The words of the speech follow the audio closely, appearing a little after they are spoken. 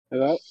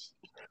Hello?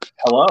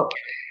 Hello.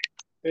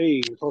 Hey,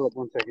 hold up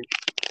 1 second.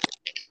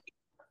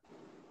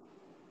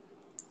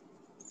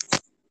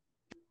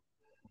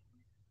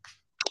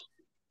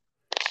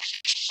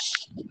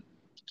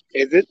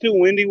 Is it too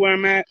windy where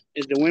I'm at?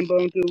 Is the wind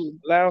blowing too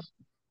loud?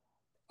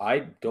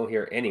 I don't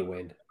hear any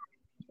wind.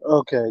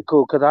 Okay,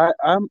 cool. Cause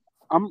I'm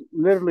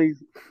literally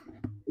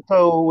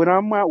so when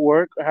I'm at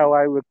work, how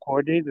I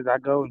record these is I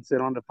go and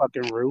sit on the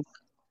fucking roof.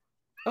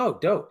 Oh,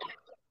 dope.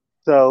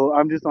 So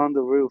I'm just on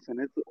the roof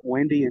and it's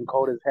windy and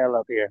cold as hell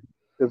up here.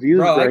 The view's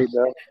Bro, I great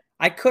though.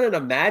 I couldn't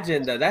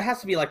imagine that. That has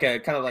to be like a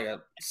kind of like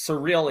a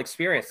surreal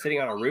experience sitting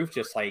on a roof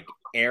just like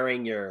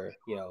airing your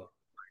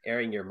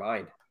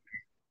mind.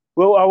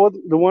 Well, I was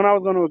the one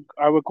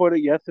I recorded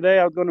yesterday.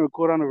 I was gonna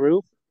record on the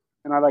roof,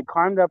 and I like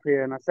climbed up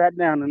here and I sat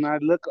down and I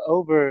look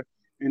over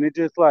and it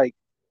just like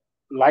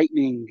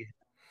lightning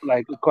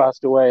like across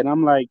the way, and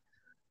I'm like,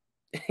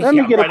 let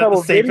me Yeah, get a right at the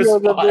couple safest videos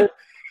of spot. this,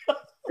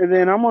 and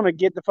then I'm gonna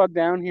get the fuck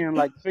down here. And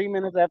like 3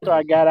 minutes after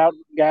I got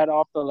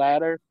off the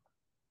ladder,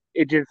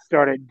 it just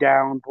started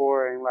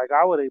downpouring. Like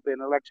I would have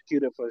been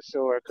electrocuted for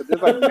sure because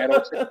there's like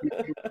metal shit.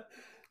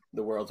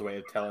 The world's way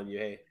of telling you,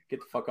 hey, get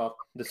the fuck off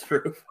this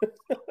roof.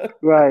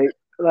 Right.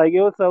 Like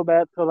it was so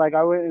bad. So like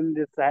I went and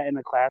just sat in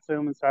the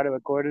classroom and started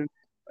recording,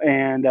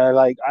 and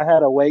like I had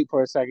to wait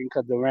for a second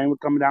because the rain was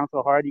coming down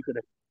so hard you could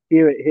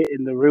hear it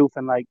hitting the roof,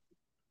 and like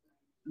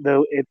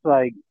it's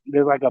like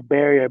there's like a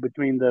barrier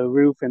between the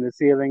roof and the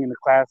ceiling in the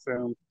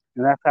classroom,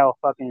 and that's how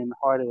fucking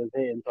hard it was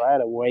hitting. So I had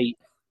to wait.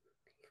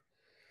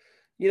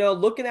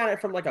 Looking at it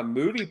from like a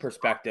movie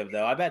perspective,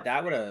 though, I bet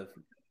that would have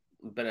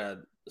been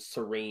a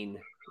serene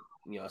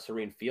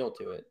feel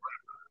to it.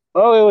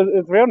 Oh,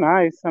 it's real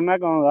nice. I'm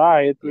not gonna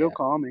lie, it's real Yeah,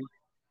 calming.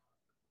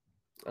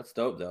 that's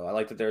dope, though. I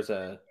like that there's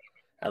at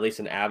least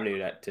an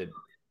avenue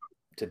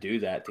to do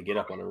that, to get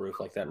up on a roof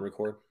like that and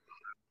record.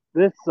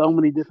 There's so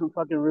many different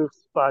fucking roof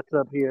spots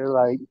up here,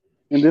 like,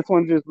 and this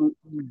one's just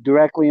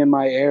directly in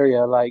my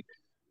area. Like,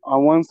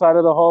 on one side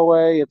of the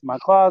hallway, it's my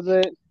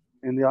closet,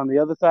 and on the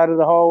other side of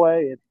the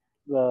hallway, it's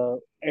the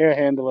air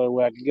handler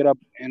where I can get up,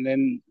 and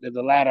then there's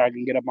a ladder I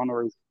can get up on the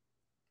roof.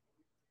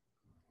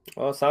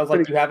 Well, it sounds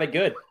Pretty, like you have it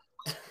good.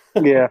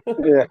 yeah,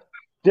 yeah.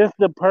 Just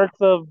the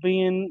perks of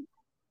being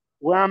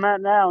where I'm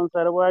at now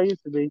instead of where I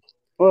used to be.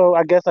 Well,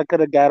 I guess I could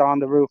have got on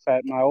the roof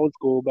at my old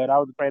school, but I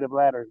was afraid of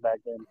ladders back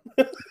then.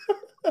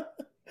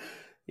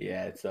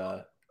 Yeah, it's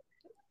a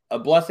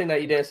blessing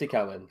that you didn't see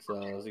coming.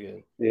 So it was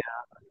good. Yeah.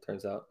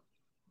 Turns out.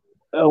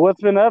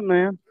 What's been up,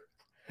 man?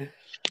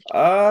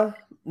 Uh,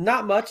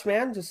 Not much,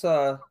 man. Just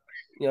you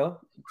know,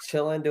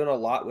 chilling, doing a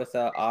lot with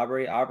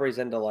Aubrey. Aubrey's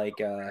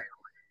into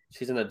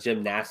she's into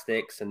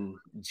gymnastics and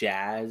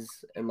jazz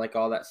and like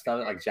all that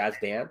stuff, like jazz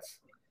dance.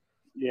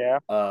 Yeah.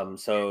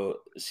 So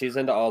she's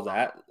into all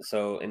that.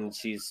 So and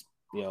she's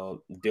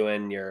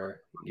doing your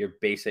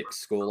basic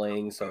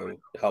schooling, so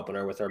helping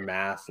her with her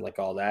math and like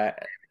all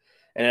that.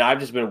 And then I've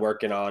just been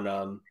working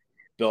on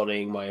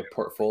building my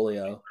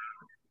portfolio.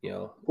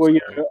 Where you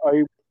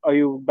are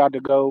you about to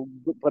go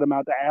put them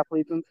out to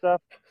athletes and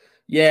stuff?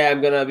 Yeah,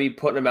 I'm gonna be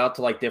putting them out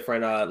to like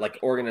different like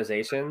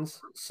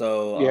organizations.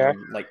 So Yeah.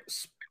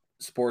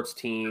 sports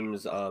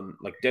teams,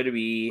 like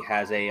WWE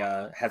has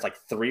like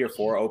 3 or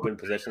 4 open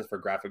positions for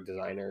graphic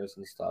designers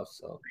and stuff.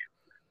 So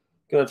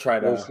gonna try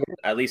to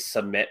at least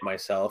submit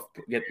myself,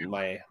 get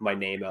my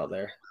name out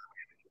there.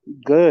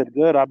 Good,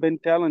 good. I've been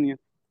telling you.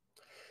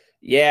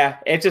 Yeah,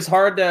 it's just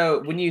hard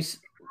to when you're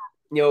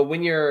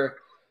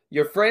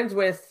friends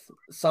with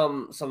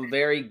some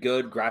very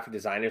good graphic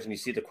designers and you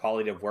see the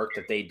quality of work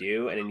that they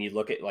do, and then you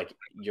look at like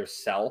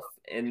yourself,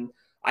 and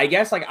I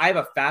guess like I have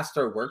a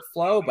faster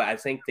workflow, but I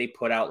think they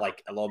put out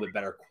like a little bit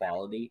better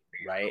quality,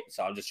 right?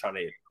 So I'm just trying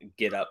to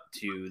get up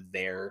to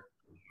their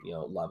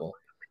level.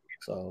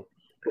 So,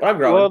 but I'm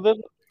growing. Well,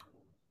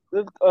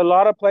 there's a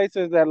lot of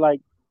places that like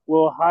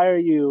will hire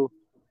you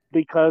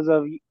because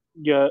of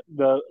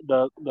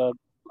the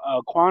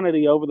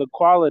quantity over the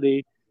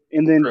quality,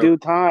 and then True. due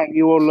time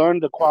you will learn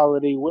the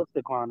quality with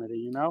the quantity.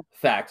 You know,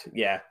 Fact.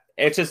 Yeah,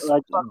 it's just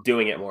like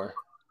doing it more.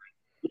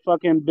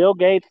 fucking Bill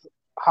Gates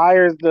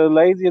hires the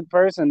laziest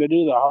person to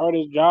do the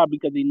hardest job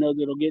because he knows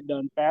it'll get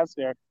done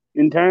faster.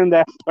 In turn,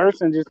 that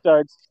person just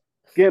starts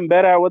getting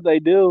better at what they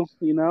do.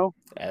 You know,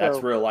 Yeah, that's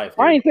so real life,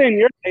 I dude. ain't saying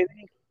you're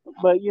lazy,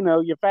 but you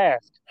know you're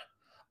fast.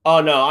 Oh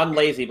no, I'm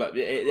lazy, but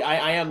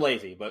I am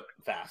lazy, but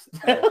fast.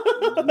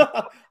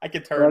 Oh, I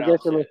can well, turn I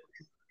guess out it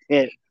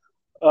shit.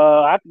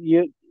 was.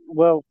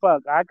 Well,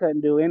 fuck, I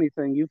couldn't do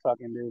anything you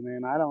fucking do,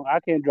 man. I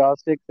can't draw a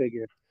stick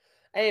figure.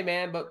 Hey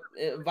man, but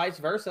vice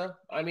versa.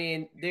 I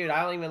mean, dude,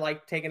 I don't even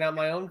like taking out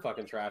my own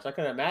fucking trash. I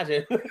couldn't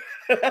imagine.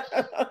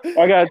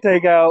 I gotta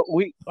take out.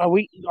 We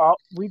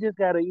just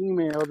got an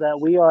email that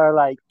we are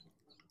like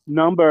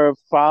number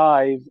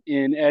 5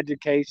 in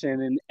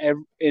education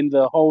in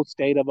the whole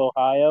state of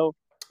Ohio,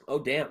 Oh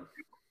damn.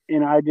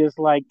 and I just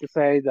like to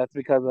say that's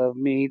because of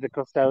me, the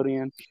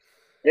custodian.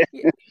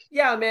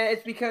 Yeah, man,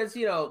 it's because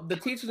the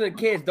teachers and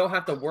kids don't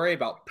have to worry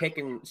about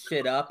picking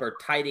shit up or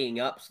tidying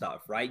up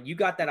stuff, right? You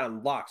got that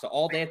on lock, so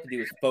all they have to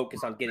do is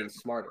focus on getting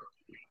smarter,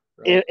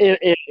 right?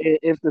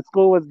 If the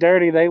school was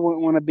dirty, they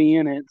wouldn't want to be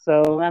in it.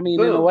 So I mean,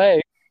 in a Boom.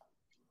 way,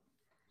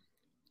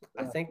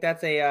 I think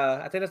that's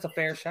a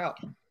fair shout.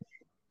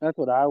 that's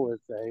what I would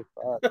say.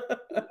 Fuck.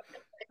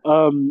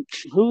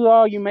 Who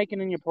are you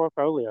making in your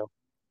portfolio?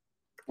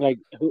 Like,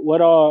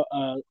 what all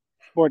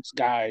sports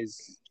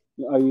guys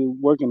are you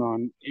working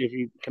on? If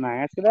you can, I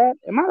ask you that?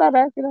 Am I allowed to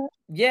ask you that?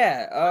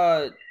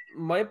 Yeah,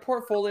 my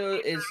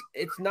portfolio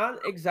it's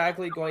not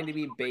exactly going to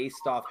be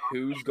based off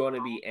who's going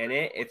to be in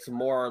it. It's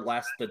more or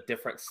less the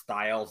different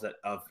styles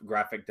of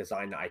graphic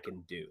design that I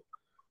can do,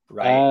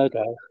 right?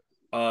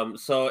 Okay.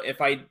 So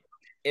if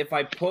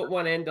I put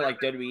one into like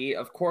WWE,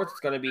 of course it's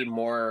going to be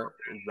more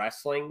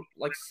wrestling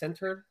like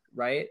centered,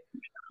 right?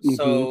 Mhm.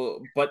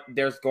 So, but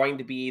there's going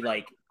to be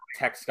like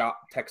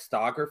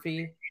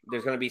textography.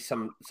 There's going to be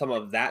some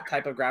of that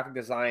type of graphic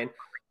design.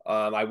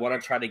 I want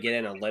to try to get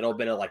in a little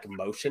bit of like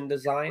motion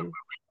design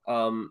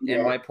in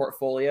Yeah. my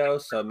portfolio.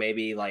 So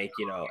maybe like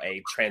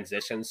a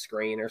transition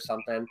screen or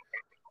something.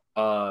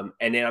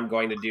 And then I'm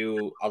going to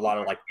do a lot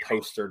of like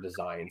poster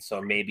design.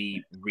 So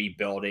maybe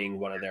rebuilding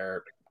one of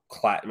their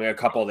a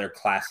couple of their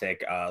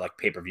classic like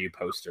pay-per-view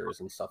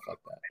posters and stuff like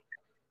that.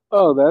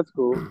 Oh, that's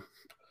cool.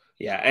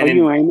 Yeah, Are and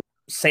you then aiming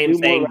same to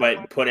do more? thing,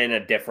 but put in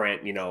a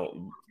different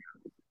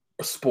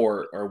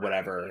sport or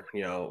whatever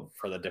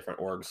for the different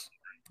orgs.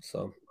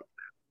 So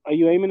Are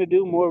you aiming to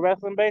do more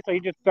wrestling based, or are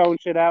you just throwing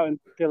shit out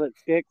until it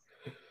sticks?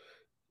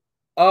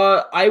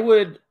 I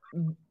would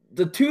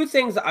the two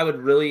things I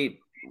would really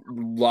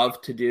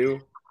love to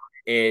do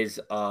is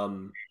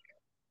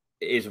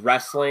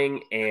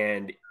wrestling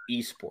and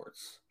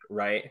esports,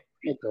 right?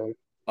 Okay.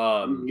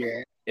 Um,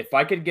 Yeah. if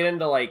I could get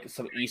into like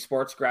some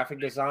esports graphic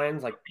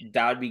designs, like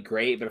that would be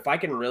great. But if I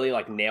can really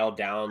like nail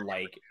down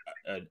like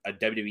a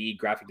WWE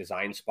graphic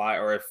design spot,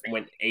 or if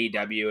when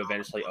AEW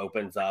eventually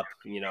opens up,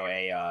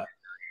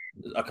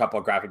 a couple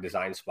of graphic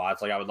design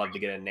spots, like I would love to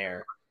get in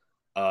there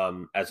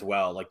as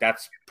well. Like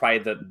that's probably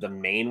the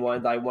main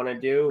one that I want to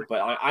do.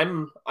 But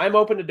I'm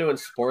open to doing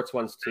sports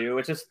ones too.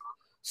 It's just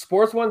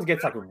sports ones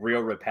gets like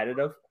real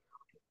repetitive.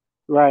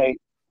 Right.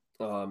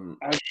 Um,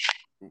 I,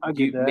 I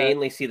get you that.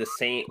 mainly see the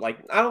same, like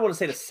I don't want to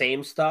say the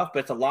same stuff, but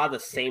it's a lot of the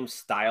same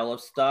style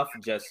of stuff,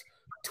 just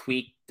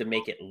tweaked to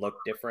make it look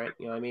different.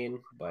 You know what I mean?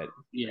 But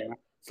Yeah.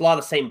 it's a lot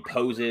of the same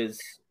poses.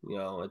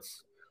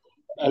 It's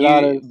A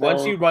lot you of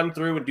once so. you run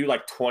through and do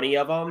like 20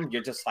 of them,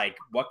 you're just like,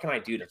 what can I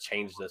do to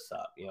change this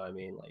up? You know what I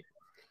mean? Like,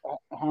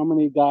 How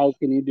many guys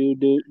can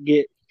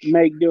you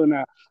make doing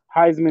a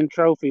Heisman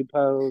Trophy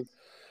pose?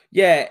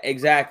 yeah,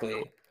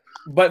 exactly.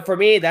 But for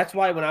me, that's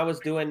why when I was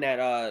doing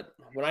that,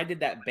 when I did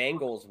that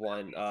Bengals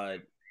one, I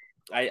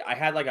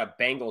had like a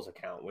Bengals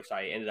account, which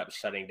I ended up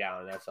shutting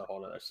down. That's a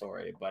whole other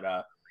story. But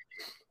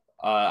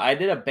I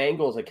did a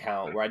Bengals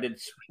account where I did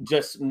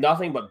just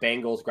nothing but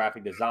Bengals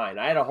graphic design.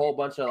 I had a whole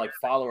bunch of like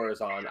followers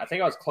on. I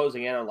think I was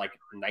closing in on like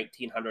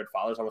 1,900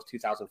 followers, almost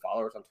 2,000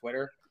 followers on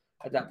Twitter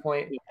at that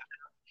point.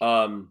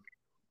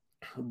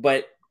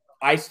 But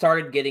I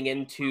started getting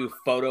into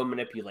photo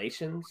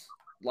manipulations,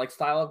 like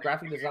style of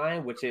graphic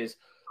design, which is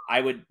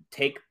I would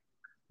take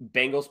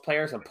Bengals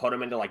players and put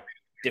them into like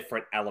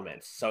different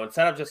elements. So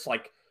instead of just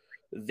like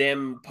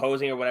them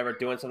posing or whatever,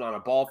 doing something on a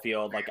ball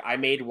field, like I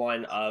made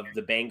one of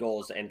the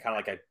Bengals and kind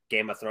of like a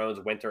Game of Thrones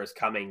Winter is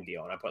Coming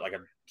deal. And I put like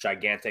a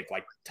gigantic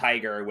like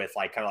tiger with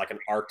like kind of like an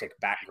Arctic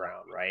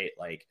background, right?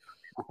 Like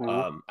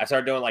Uh-huh. I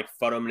started doing like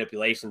photo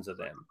manipulations of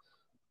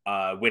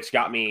them, which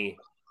got me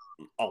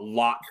a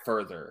lot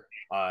further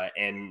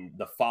in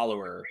the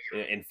followers,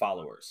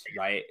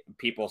 right?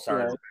 People Right.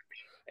 started,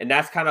 and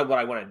that's kind of what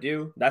I want to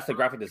do. That's the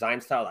graphic design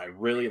style I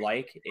really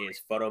like is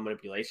photo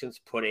manipulations,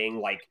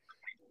 putting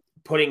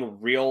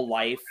real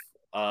life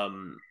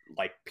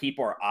like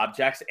people or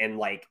objects and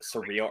like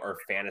surreal or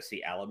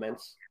fantasy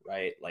elements,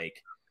 right?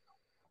 Like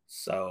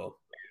so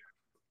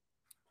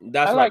I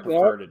that's what I like that.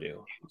 prefer to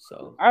do.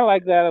 So I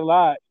like that a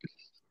lot.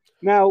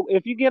 Now,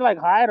 if you get like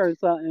hired or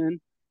something,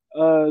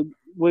 uh,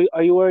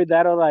 are you worried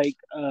that'll like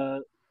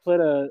put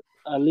a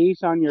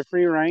leash on your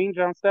free range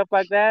on stuff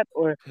like that,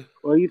 or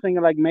are you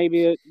thinking like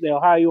maybe they'll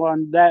hire you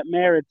on that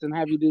merits and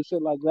have you do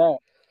shit like that?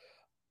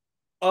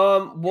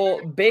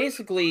 well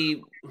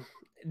basically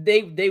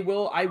they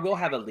will I will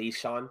have a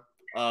leash on.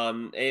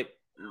 It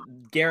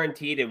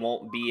guaranteed it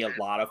won't be a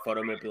lot of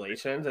photo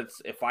manipulations.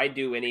 It's if I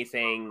do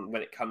anything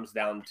when it comes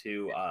down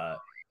to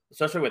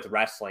especially with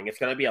wrestling, it's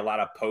going to be a lot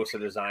of poster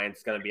design,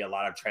 it's going to be a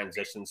lot of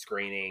transition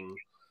screening,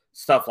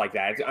 stuff like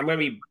that. I'm going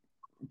to be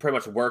pretty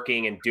much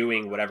working and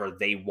doing whatever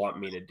they want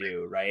me to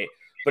do, right?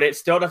 But it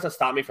still doesn't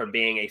stop me from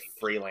being a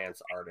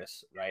freelance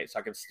artist, right? So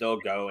I can still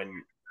go and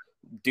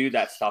do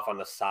that stuff on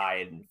the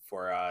side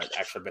for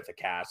extra bits of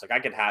cash. Like I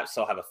could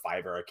still have a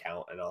Fiverr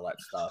account and all that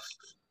stuff.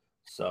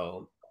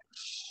 So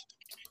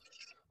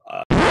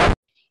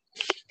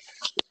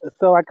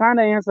So I kind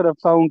of answered a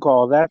phone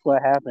call. That's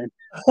what happened.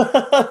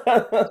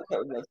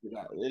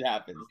 it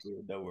happens,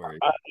 dude. Don't worry.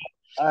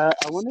 I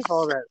wonder if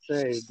all that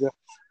saved.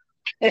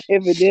 If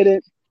it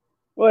didn't,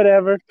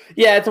 whatever.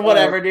 Yeah, it's Uh,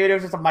 whatever, dude. It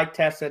was just a mic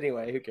test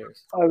anyway. Who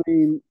cares? I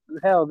mean,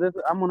 hell, this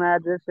I'm gonna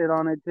add this shit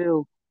on it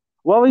too.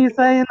 What were you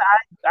saying?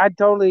 I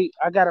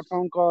got a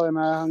phone call and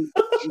I hung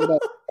it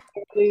up.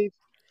 Please,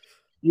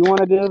 you want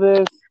to do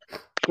this?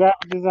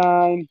 Graphic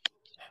design.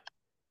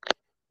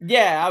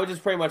 Yeah, I would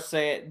just pretty much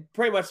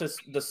just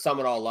to sum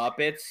it all up.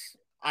 It's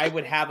I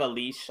would have a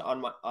leash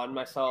on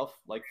myself,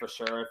 like for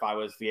sure. If I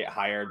was to get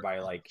hired by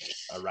like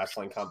a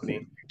wrestling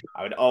company,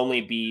 I would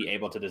only be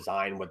able to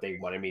design what they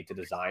wanted me to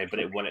design, but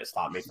it wouldn't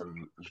stop me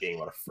from being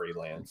able to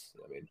freelance.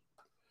 I mean,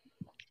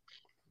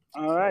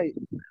 All right.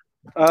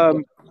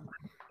 Um,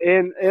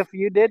 and if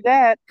you did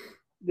that,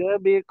 there'll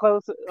be a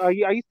close. Are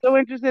you still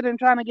interested in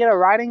trying to get a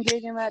writing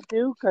gig in that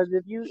too? Because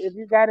if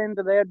you got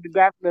into their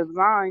graphic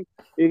design,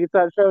 you can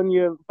start showing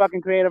your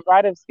fucking creative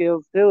writing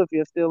skills too. If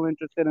you're still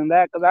interested in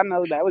that, because I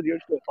know that was your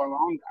shit for a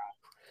long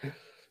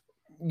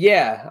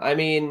yeah, I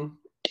mean,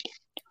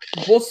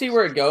 we'll see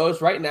where it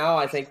goes. Right now,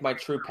 I think my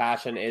true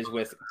passion is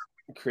with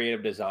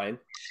creative design.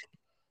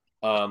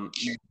 Um,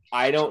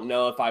 I don't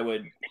know if I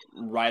would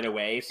right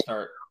away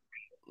start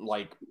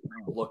like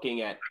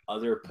looking at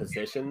other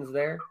positions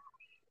there.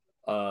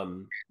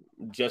 Um,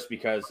 just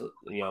because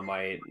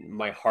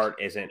my heart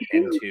isn't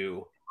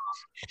into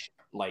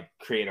like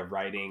creative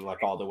writing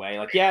like all the way.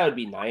 Like, yeah, it would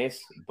be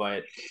nice,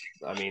 but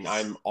I mean,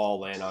 I'm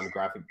all in on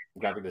graphic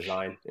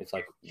design. It's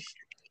like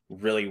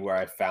really where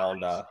I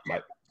found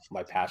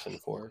my passion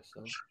for.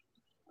 So, time.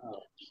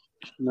 Oh,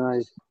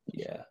 nice.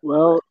 yeah.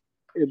 Well,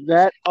 if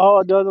that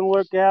all doesn't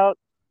work out,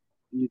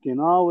 you can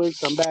always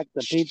come back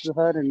to Pizza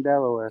Hut in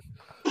Delaware.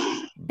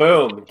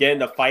 Boom, get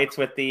into fights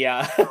with the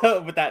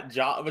with that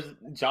Josh was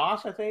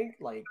Josh, I think.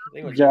 Like I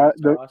think it was name Jo- was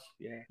the Josh.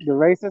 Yeah. the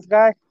racist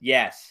guy.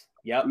 Yes.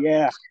 Yep.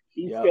 Yeah,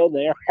 he's Yep. still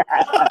there.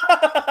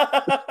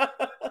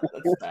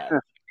 That's bad.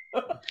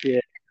 Yeah.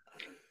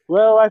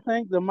 Well, I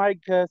think the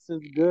mic test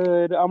is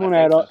good. I'm I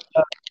gonna think add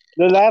so.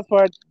 the last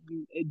part.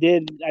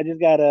 I just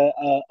got a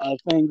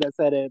thing that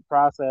said it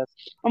process.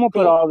 I'm gonna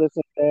put Cool. all this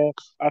in there.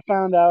 I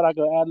found out I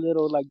could add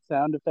little like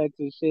sound effects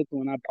and shit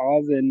when I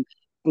pause and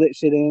split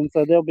shit in.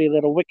 So there'll be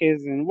little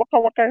wickers and waka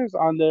wakas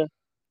on there.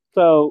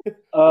 So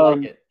I like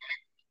um it.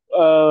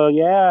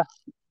 yeah.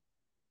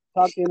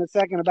 Talk to you in a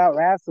second about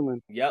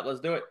wrestling. Yep, let's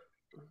do it.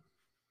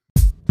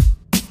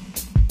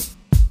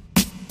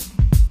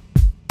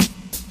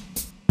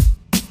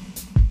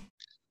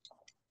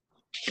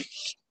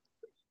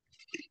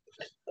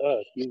 Oh,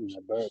 excuse me,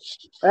 my bird.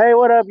 Hey,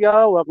 what up,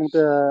 y'all? Welcome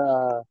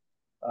to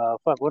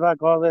fuck, what do I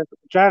call this?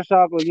 Trash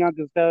talk with Young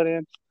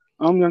Custodian.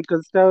 I'm Young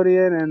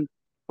Custodian, and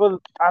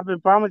I've been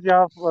promised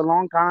y'all for a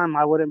long time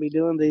I wouldn't be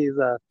doing these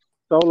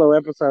solo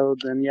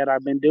episodes, and yet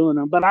I've been doing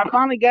them. But I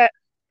finally got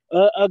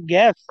a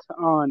guest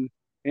on,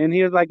 and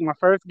he was like my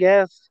first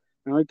guest,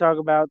 and we talked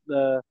about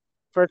the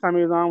first time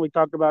he was on. We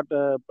talked about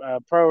the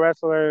Pro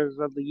Wrestlers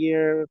of the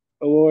Year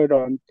award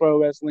on Pro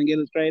Wrestling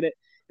Illustrated,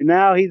 and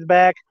now he's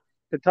back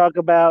to talk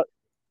about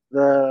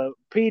the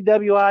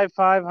PWI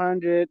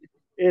 500.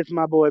 It's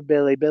my boy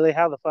Billy. Billy,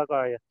 how the fuck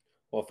are you?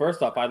 Well,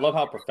 first off, I love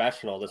how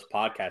professional this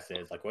podcast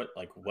is.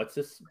 What's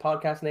this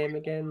podcast name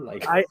again?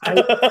 Like I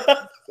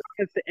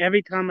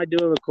every time I do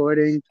a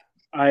recording,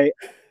 I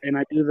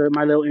I do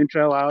my little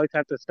intro. I always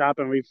have to stop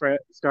and refresh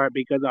start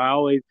because I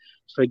always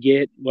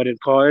forget what it's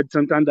called.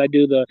 Sometimes I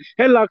do the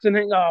headlocks and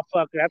hang. Oh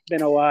fuck, that's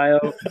been a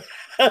while.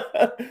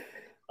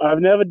 I've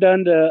never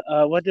done the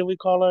what did we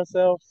call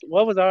ourselves?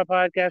 What was our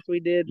podcast we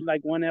did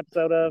like one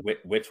episode of?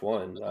 which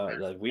one?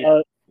 Like Uh, we've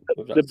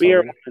the done so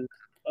beer many.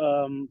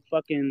 one.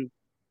 Fucking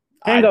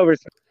I hangover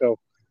special.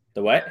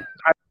 the what?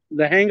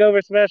 The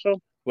hangover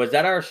special. Was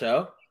that our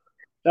show?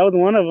 That was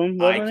one of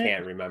them, I wasn't it?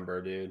 can't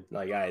remember, dude.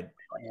 Yeah.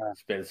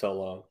 It's been so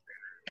long.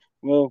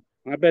 Well,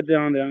 I bet they're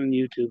on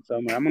YouTube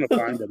somewhere. I'm gonna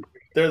find them.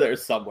 They're there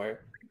somewhere.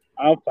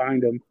 I'll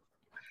find them.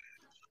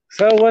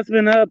 So what's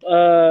been up?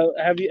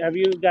 Have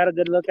you got a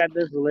good look at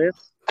this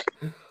list?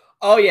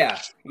 Oh yeah,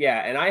 yeah.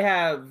 And I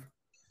have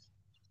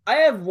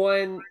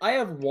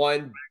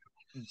one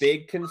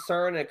big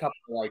concern and a couple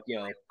like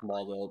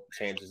small little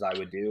changes I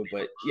would do,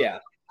 but yeah.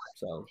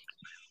 So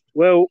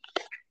Well,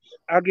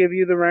 I'll give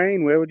you the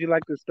reign. Where would you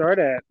like to start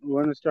at? We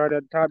want to start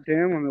at top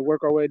 10. Want to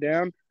work our way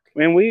down?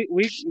 And we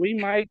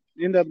might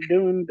end up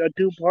doing a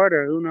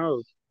two-parter. Who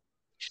knows?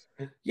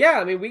 yeah,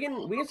 I mean we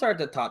can start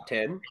at the top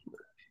 10.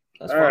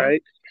 That's All fine.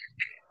 right.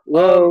 Um,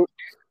 Well,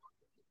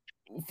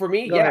 for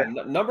me, go yeah,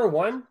 ahead. number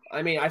one.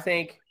 I mean, I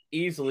think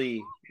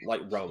easily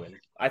like Roman.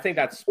 I think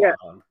that's Yeah.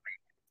 spot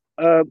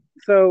on.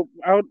 So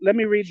let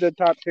me read the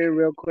top 10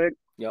 real quick,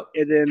 Yep.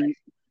 and then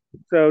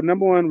so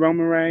number one,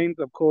 Roman Reigns,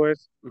 of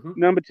course. Mm-hmm.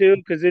 Number two,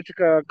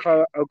 Kazuchika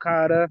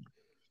Okada.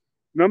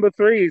 Number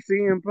three,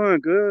 CM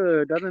Punk.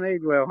 Good, doesn't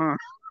age well, huh?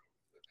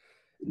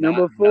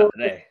 Number four, Not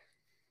today.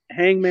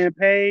 Hangman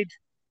Page.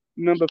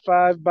 Number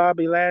five,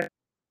 Bobby Lashley.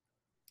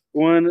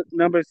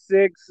 Number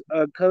six,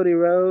 Cody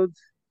Rhodes.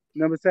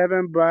 Number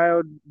seven,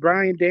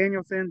 Brian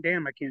Danielson.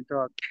 Damn, I can't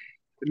talk.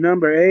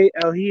 Number eight,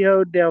 El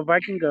Hijo del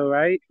Vikingo,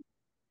 right?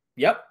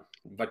 Yep.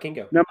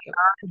 Vikingo. Number Yep.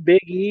 nine,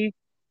 Big E.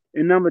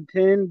 And number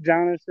 10,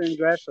 Jonathan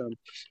Gresham.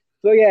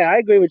 So yeah, I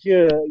agree with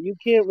you. You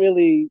can't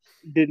really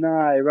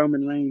deny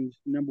Roman Reigns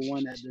number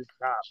one at this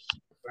top,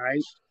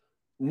 right?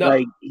 No.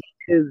 Like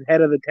is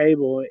head of the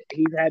table.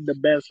 He's had the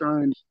best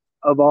run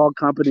of all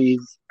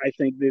companies, I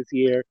think, this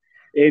year.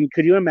 And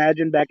could you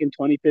imagine back in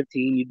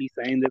 2015, you'd be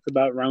saying this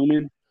about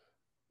Roman?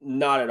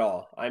 Not at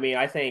all. I mean,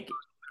 I think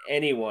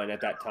anyone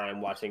at that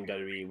time watching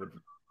WWE would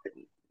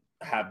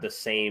have the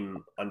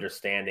same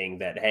understanding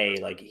that hey,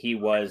 like he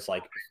was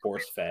like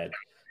force fed,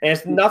 and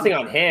it's nothing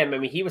on him. I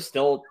mean, he was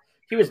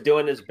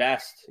doing his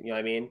best. You know what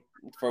I mean,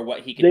 for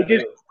what he They could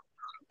just do.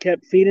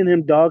 kept feeding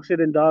him dog shit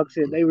and dog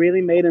shit. They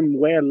really made him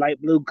wear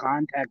light blue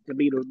contacts to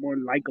be more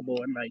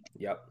likable, and like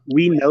Yep.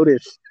 we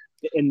noticed,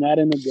 and not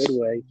in a good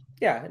way.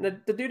 Yeah, and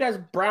the dude has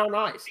brown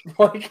eyes.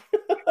 Like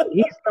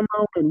He's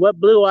Samoan. What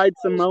blue-eyed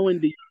Samoan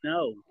do you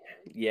know?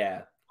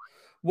 yeah.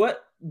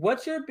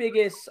 What's your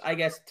biggest, I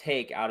guess,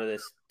 take out of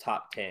this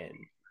top 10?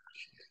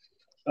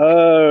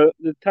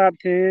 The top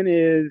 10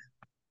 is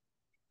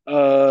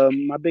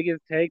my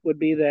biggest take would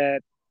be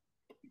that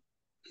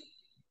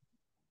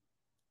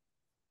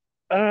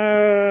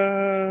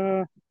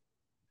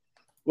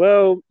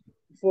well,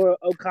 for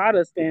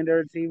Okada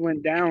standards, he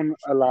went down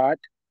a lot.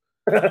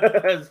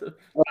 Yep.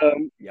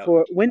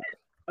 For when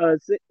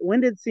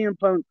did CM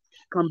Punk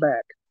come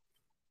back?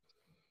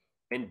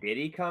 And did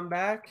he come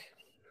back?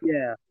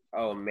 Yeah.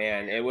 Oh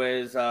man,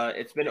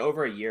 it's been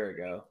over a year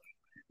ago.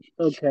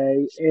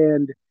 Okay,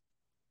 and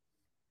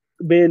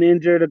been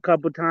injured a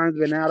couple times,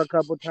 been out a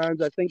couple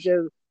times. I think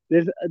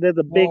there's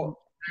a big Well,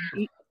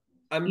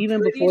 I'm even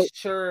pretty before.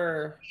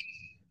 sure.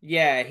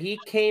 Yeah, he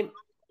came.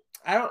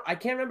 I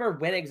can't remember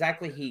when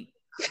exactly he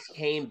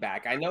came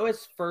back. I know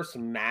his first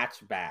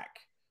match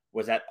back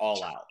was at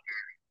All Out.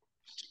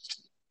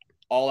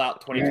 All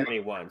Out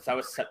 2021. So that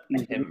was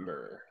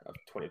September of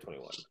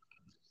 2021.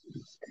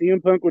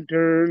 CM Punk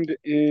returned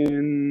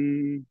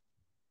in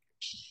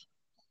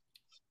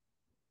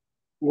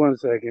 1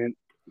 second.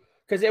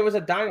 Because it was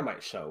a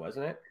Dynamite show,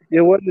 wasn't it?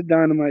 It was the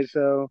Dynamite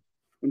show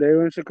when they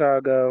were in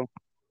Chicago.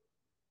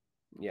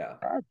 Yeah.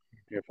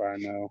 If I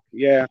know,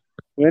 yeah.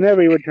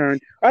 Whenever he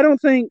returned, I don't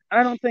think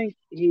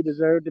he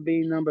deserved to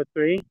be number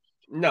 3.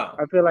 No.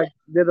 I feel like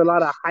there's a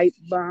lot of hype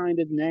behind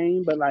his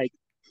name, but like,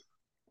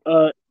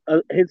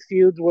 his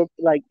feuds were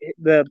like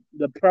the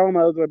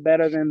promos were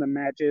better than the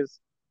matches,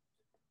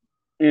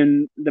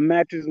 and the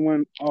matches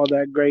weren't all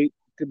that great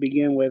to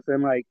begin with,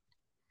 and like,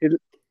 it,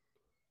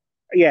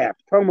 yeah,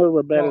 promos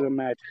were better than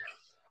matches.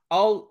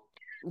 I'll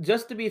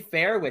just to be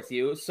fair with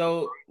you.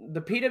 So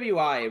the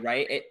PWI,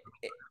 right?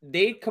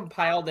 They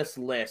compiled this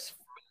list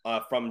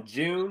from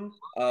June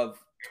of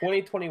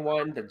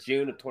 2021 to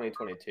June of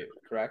 2022,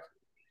 correct?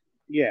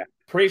 Yeah,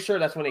 Pretty sure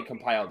that's when they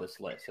compiled this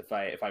list. If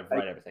I've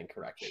read everything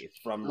correctly, it's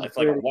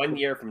like a 1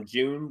 year from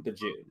June to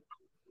June.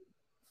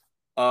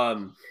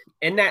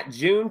 In that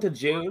June to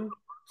June,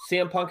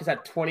 CM Punk has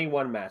had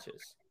 21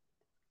 matches.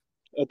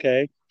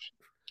 Okay.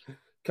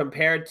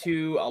 Compared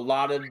to a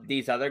lot of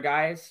these other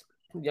guys,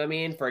 you know what I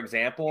mean? For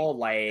example,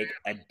 like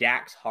a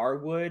Dax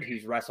Harwood,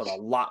 who's wrestled a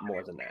lot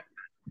more than that,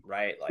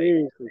 right? Like,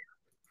 seriously.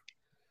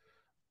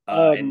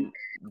 and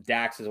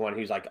Dax is one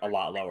who's like a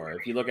lot lower.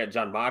 If you look at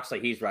John Moxley,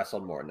 he's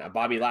wrestled more than that.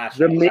 Bobby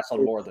Lashley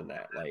wrestled more than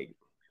that. Like,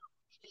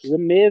 The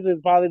Miz is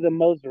probably the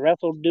most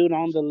wrestled dude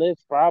on the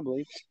list,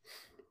 probably.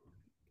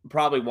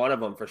 Probably one of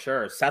them for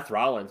sure. Seth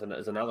Rollins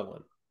is another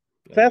one.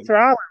 Seth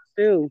Rollins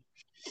too,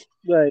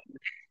 but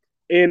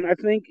and I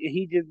think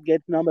he just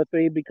gets number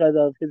 3 because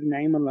of his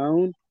name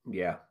alone.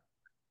 Yeah.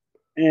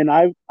 And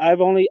I'm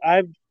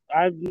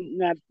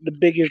not the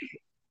biggest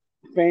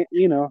fan,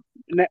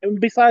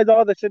 besides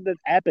all the shit that's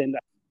happened,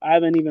 I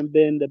haven't even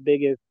been the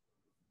biggest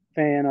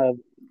fan of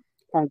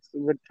Punk's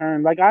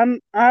return. Like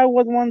I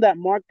was one that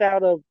marked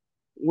out of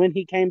when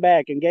he came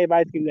back and gave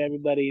ice cream to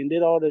everybody and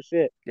did all this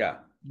shit. Yeah.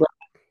 But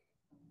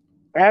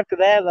after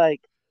that,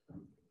 like,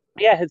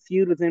 yeah, his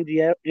feud with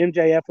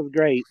MJF was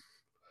great.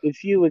 His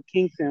feud with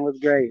Kingston was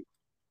great.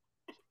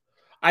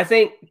 I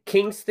think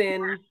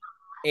Kingston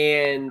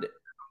and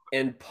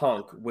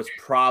Punk was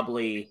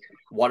probably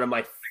one of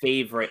my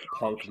favorite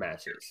Punk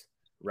matches,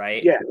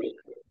 right? Yeah.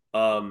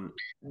 Don't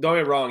get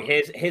me wrong,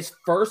 his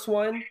first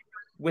one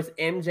with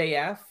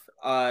MJF,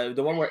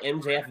 the one where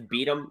MJF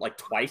beat him like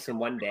twice in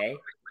one day,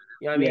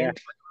 you know what I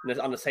mean?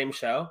 On the same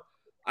show.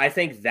 I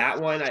think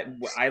that one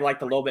I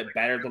liked a little bit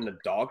better than the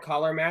dog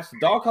collar match. The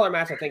dog collar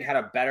match I think had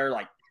a better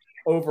like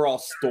overall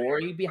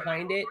story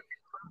behind it,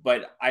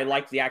 but I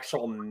liked the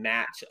actual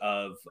match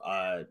of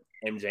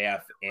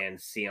MJF and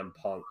CM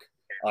Punk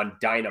on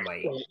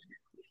Dynamite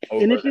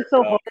over and it's just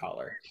so dog hard.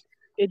 collar.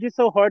 It's just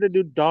so hard to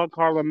do dog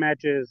collar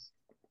matches.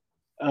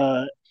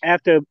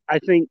 After I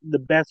think the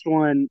best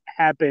one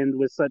happened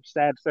with such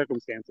sad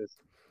circumstances.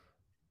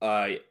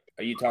 Are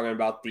you talking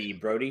about the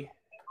Brody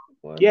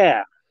one?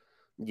 Yeah.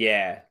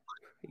 Yeah.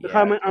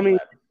 I mean,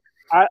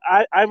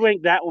 I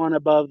rank that one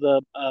above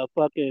the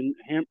fucking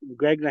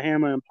Greg the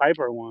Hammer and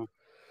Piper one.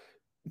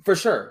 For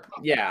sure.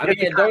 Yeah. I mean,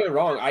 don't get me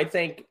wrong. I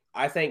think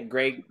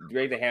Greg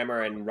the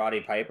Hammer and Roddy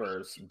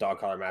Piper's dog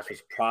collar match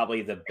was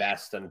probably the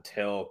best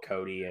until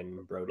Cody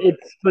and Brody.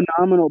 It's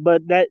phenomenal,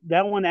 but that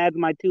one adds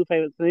my 2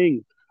 favorite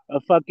things: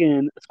 a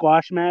fucking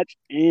squash match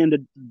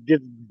and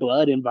just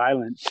blood and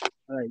violence.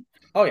 Like,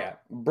 Oh yeah,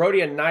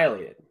 Brody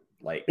annihilated.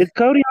 Like, is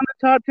Cody on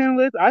the top 10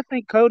 list? I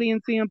think Cody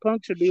and CM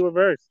Punk should be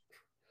reversed.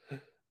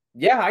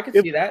 yeah, I could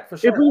If see that for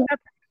if sure. we have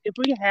if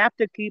we have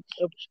to keep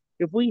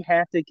if we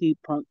have to keep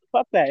Punk,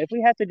 fuck that. If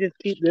we have to just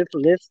keep this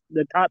list,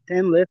 the top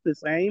 10 list, the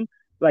same,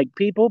 like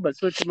people, but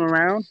switch them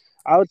around,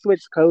 I would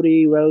switch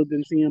Cody Rhodes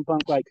and CM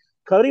Punk. Like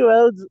Cody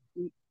Rhodes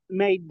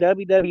made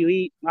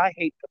WWE. I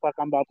hate the fuck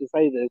I'm about to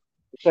say this,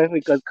 especially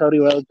because Cody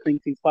Rhodes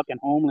thinks he's fucking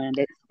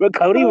Homelander. But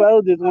Cody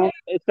Rhodes is one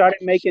that started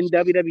making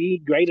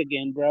WWE great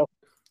again, bro.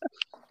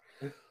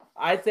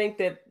 I think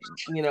that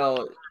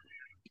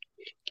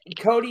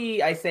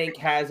Cody, I think,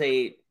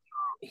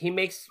 he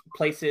makes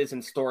places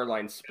and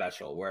storylines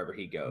special wherever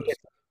he goes. Yes.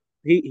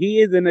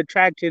 He is an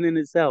attraction in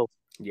itself.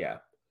 Yeah.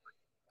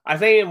 I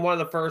think one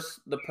of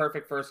the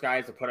perfect first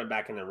guys to put him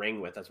back in the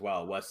ring with as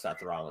well was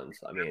Seth Rollins.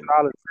 I mean,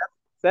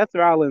 Seth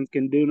Rollins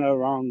can do no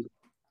wrong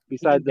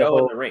besides the go in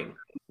whole the ring.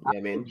 Yeah,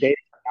 I mean, dating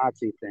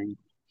Nazi thing.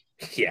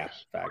 Yeah,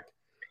 fact.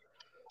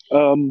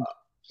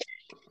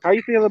 How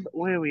you feel about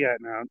where are we at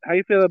now? How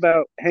you feel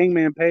about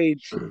Hangman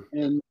Page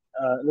and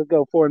let's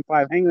go 4 and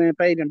 5. Hangman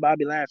Page and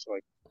Bobby Lashley.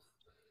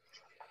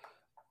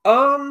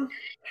 Well,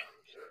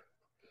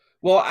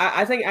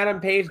 I think Adam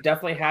Page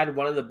definitely had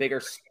one of the bigger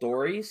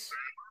stories.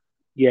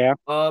 Yeah.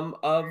 Of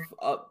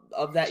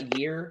that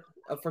year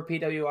for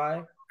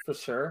PWI for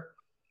sure.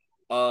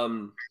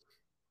 I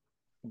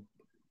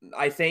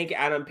think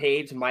Adam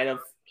Page might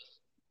have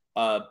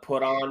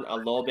put on a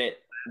little bit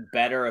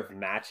better of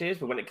matches,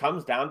 but when it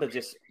comes down to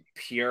just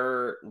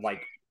pure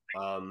like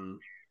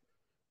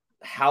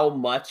how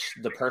much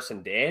the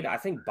person did, I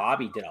think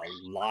Bobby did a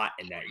lot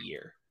in that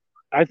year.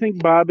 I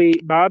think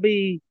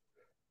Bobby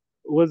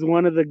was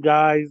one of the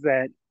guys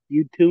that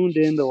you tuned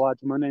in to watch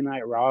Monday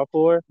Night Raw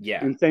for.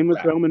 Yeah. And same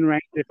with Roman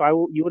Reigns. If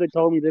you would have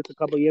told me this a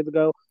couple of years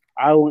ago,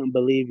 I wouldn't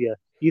believe you.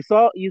 You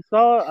saw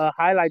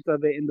highlights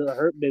of it in the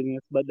Hurt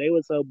Business, but they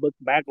were so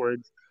booked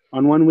backwards.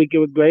 On one week it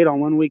was great,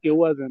 on one week it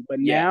wasn't. But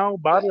now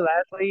Bobby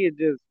Lashley's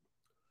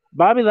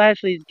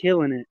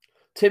killing it.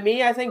 To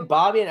me, I think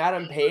Bobby and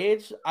Adam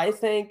Page, I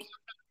think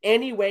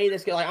any way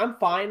this goes, like I'm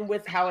fine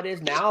with how it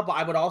is now, but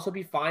I would also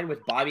be fine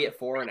with Bobby at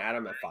 4 and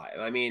Adam at 5.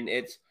 I mean,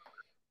 it's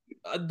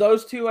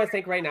those two I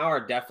think right now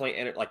are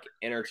definitely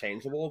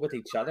interchangeable with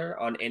each other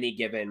on any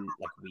given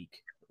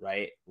week,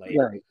 right? Like,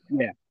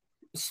 yeah.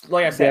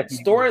 Like I said,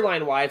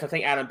 storyline wise, I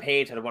think Adam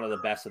Page had one of the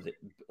best of the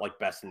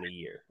best in the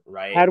year,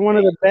 right? Had one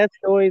of the best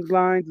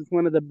storylines. It's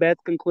one of the best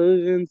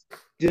conclusions.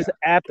 Just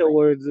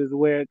afterwards is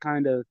where it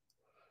kind of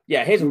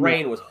his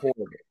reign was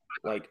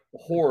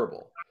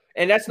horrible,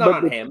 and that's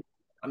not on him.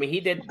 I mean,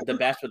 he did the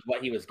best with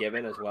what he was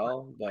given as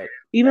well. But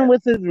even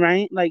with his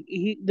reign,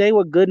 they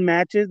were good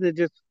matches.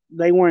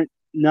 They weren't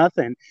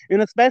nothing,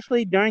 and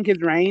especially during his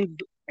reigns,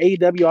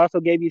 AEW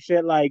also gave you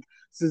shit like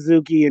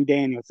Suzuki and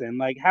Danielson.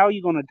 Like, how are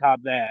you going to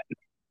top that?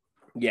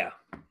 Yeah,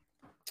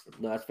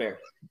 no, that's fair.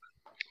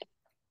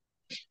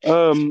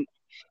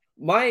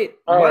 My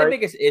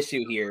biggest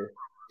issue here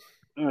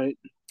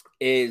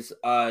is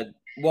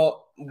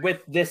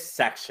with this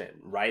section,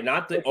 right?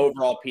 Not the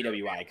overall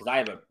PWI, because I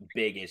have a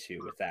big issue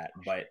with that,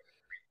 but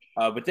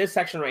with this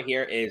section right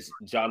here is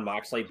Jon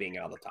Moxley being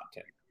out of the top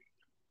 10.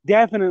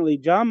 Definitely,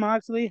 Jon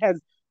Moxley has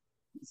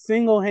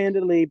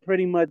single-handedly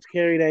pretty much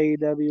carried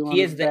AEW.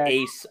 He is the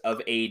ace of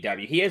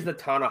AEW. He is the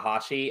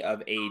Tanahashi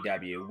of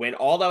AEW. When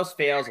all else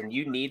fails and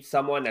you need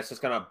someone that's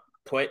just going to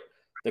put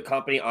the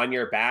company on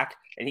your back,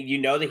 and you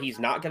know that he's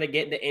not going to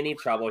get into any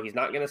trouble, he's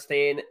not going to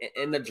stay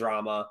in the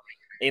drama,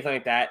 anything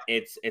like that,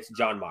 it's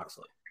Jon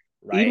Moxley,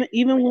 right?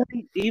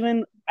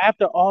 Even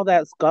after all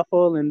that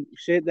scuffle and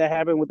shit that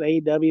happened with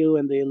AEW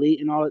and the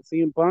Elite and all at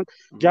CM Punk,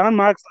 Jon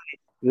Moxley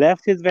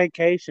left his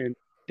vacation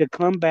to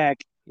come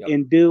back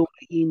and do what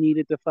he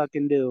needed to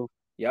fucking do.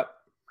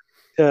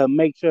 To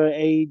make sure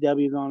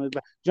AEW is on his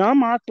back. Jon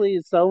Moxley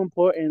is so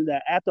important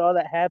that after all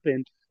that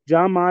happened,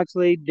 Jon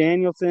Moxley,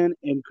 Danielson,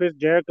 and Chris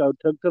Jericho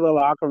took to the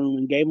locker room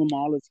and gave them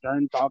all a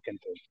stern talking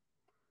to.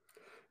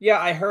 Yeah,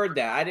 I heard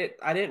that.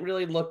 I didn't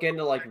really look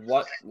into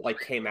what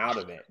came out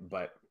of it,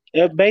 but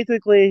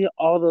basically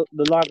all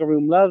the locker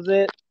room loves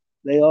it.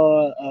 They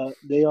all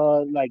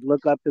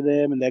look up to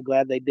them and they're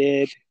glad they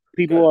did.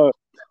 People are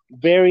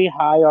very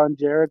high on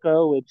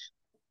Jericho, which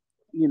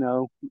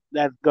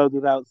that goes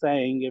without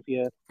saying if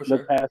you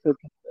look past it,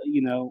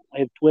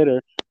 his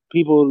Twitter.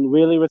 People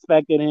really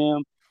respected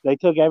him. They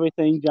took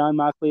everything Jon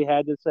Moxley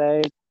had to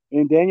say.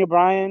 And Daniel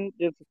Bryan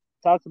just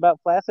talks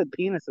about flaccid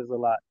penises a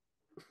lot.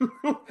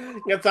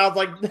 It sounds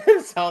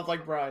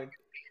like Bryan.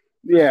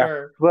 Yeah,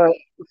 sure. But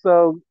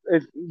so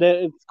it's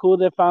cool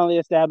they're finally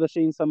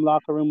establishing some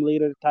locker room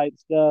leader type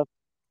stuff.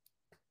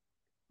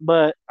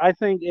 But I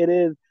think it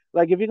is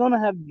if you're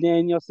gonna have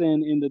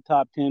Danielson in the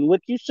top 10,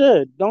 which you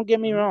should, don't get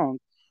me wrong,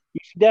 you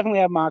should definitely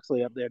have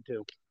Moxley up there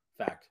too.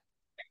 Fact.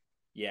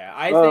 Yeah,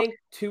 I think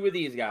two of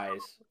these guys,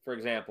 for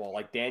example,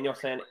 like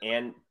Danielson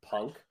and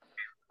Punk,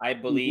 I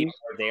believe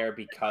are there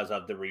because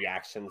of the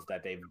reactions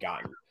that they've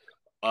gotten.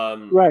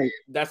 Right.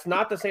 That's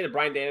not to say that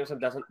Bryan Danielson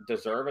doesn't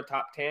deserve a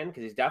top 10,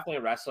 because he's definitely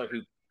a wrestler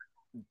who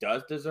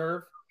does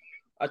deserve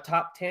a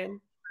top 10.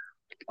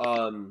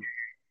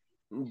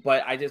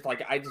 But I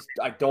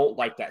don't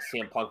like that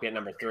CM Punk at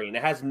number 3, and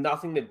it has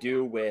nothing to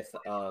do with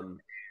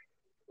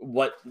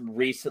what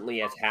recently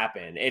has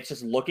happened. It's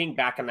just looking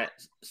back on that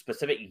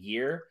specific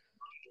year.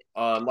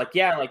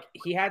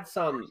 He had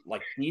some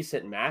like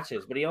decent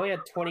matches, but he only had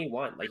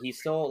 21. Like he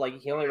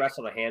only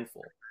wrestled a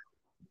handful.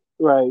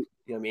 Right.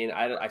 You know what I mean?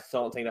 I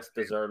still don't think that's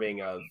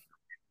deserving of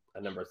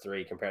a number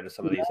 3 compared to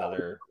some of these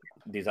other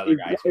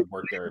guys who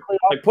worked there.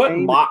 Like put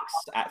Mox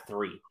at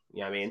 3. You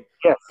know what I mean?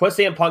 Yes. Put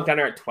CM Punk down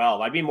there at 12.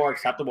 I'd be more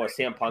acceptable with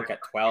CM Punk at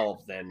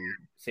 12 than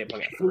CM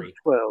Punk at 3.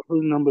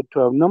 Who's number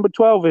 12? Number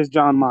 12 is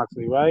John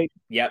Moxley, right?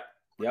 Yep.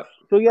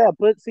 So yeah,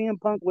 put CM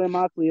Punk where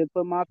Moxley is.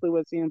 Put Moxley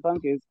where CM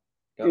Punk is,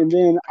 Yep. and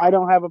then I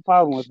don't have a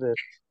problem with this.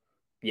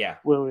 Yeah.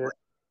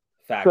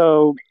 Fact.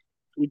 So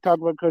we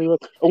talked about Cody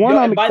Rhodes.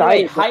 By the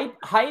way,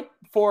 hype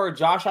for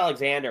Josh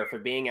Alexander for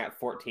being at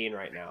 14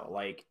 right now.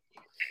 Like,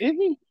 is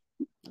he?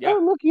 Yeah. Oh,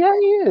 look, yeah,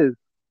 he is.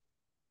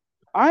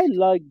 I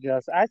like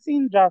Josh. I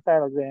seen Josh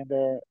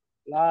Alexander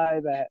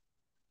live at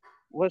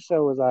what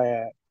show was I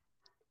at?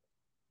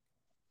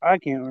 I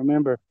can't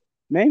remember.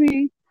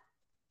 Maybe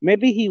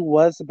he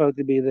was supposed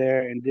to be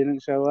there and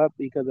didn't show up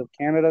because of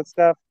Canada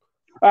stuff.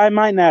 I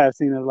might not have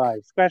seen it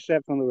live. Scratch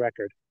that from the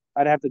record.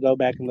 I'd have to go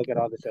back and look at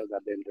all the shows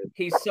I've been to.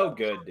 He's so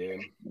good,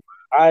 dude.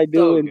 I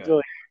do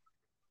enjoy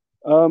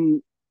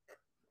it.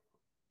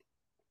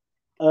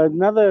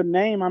 Another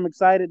name I'm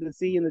excited to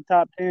see in the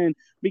top 10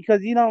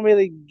 because you don't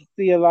really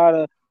see a lot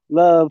of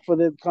love for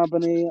this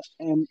company,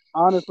 and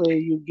honestly,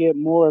 you get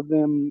more of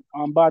them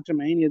on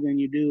Botchamania than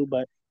you do.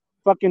 But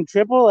fucking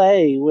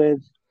AAA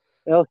with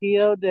El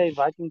Hijo de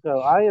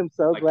Vikingo. I am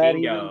so glad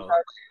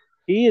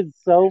he is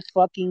so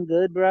fucking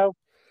good, bro.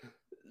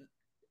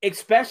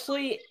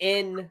 Especially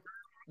in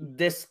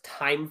this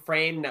time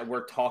frame that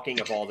we're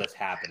talking of all this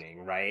happening,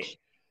 right?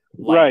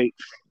 Right.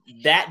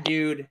 That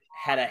dude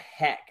had a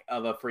heck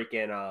of a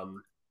freaking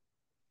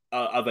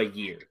of a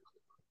year.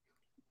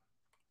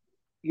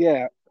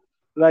 Yeah,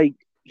 like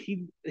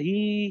he's just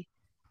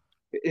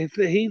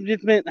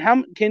been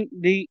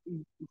do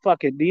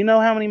you know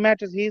how many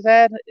matches he's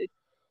had?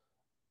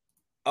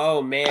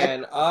 Oh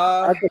man,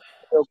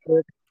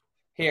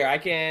 here I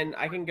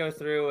can go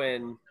through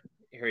and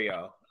here you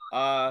go.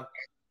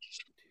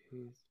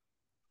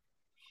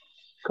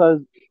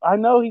 Because I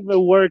know he's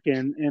been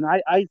working, and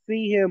I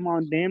see him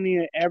on damn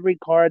near every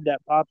card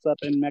that pops up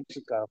in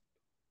Mexico.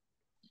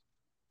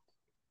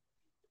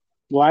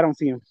 Well, I don't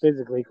see him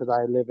physically because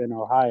I live in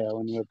Ohio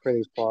and we're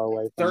pretty far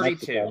away from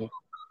 32. Mexico.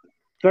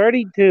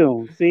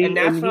 32. See, and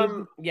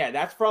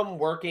that's from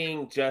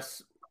working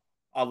just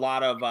a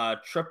lot of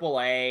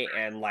AAA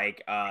and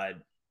like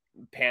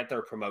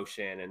Panther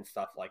promotion and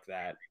stuff like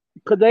that.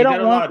 Because they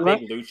don't a lot of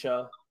big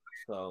lucha,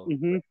 so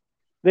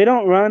they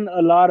don't run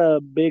a lot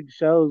of big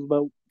shows,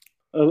 but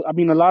I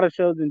mean a lot of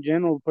shows in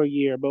general per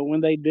year. But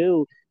when they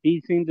do,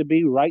 he seems to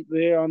be right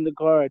there on the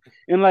card,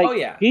 and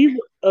he's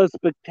a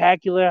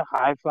spectacular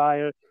high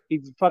flyer.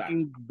 He's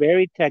fucking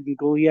very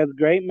technical. He has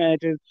great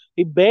matches.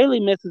 He barely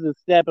misses a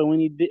step, and when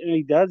he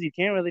does, you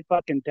can't really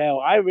fucking tell.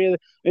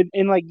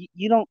 And like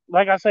you don't,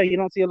 like I say, you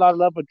don't see a lot of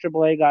love for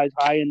AAA guys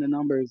high in the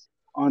numbers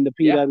on the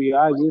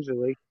PWI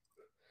usually.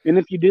 And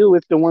if you do,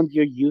 it's the ones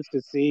you're used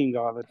to seeing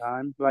all the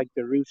time, like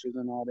the Rooshes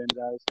and all them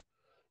guys.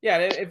 Yeah,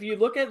 if you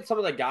look at some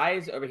of the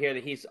guys over here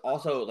that he's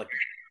also like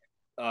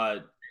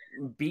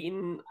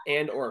beaten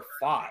and or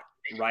fought,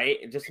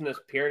 right? Just in this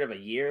period of a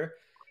year,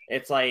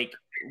 it's like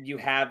you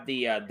have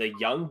the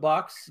Young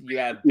Bucks, you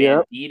have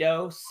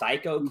Bandito,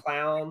 Psycho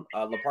Clown,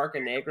 La Parca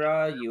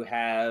Negra, you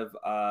have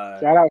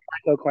shout out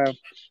Psycho Clown.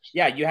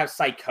 Yeah, you have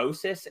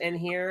Psychosis in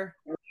here.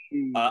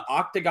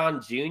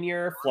 Octagon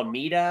Jr.,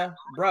 Flamita,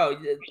 bro,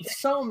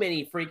 so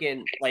many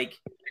freaking like,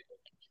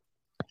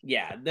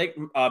 yeah, the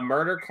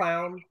Murder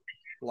Clown,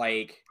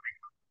 like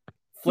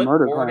Flip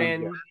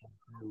Gordon. Clown,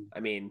 yeah. I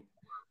mean,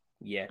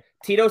 yeah,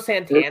 Tito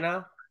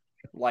Santana,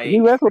 like he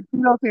wrestled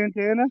Tito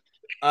Santana.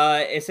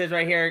 It says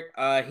right here,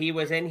 he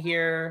was in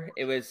here.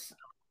 It was,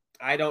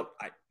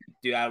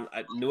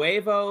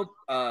 Nuevo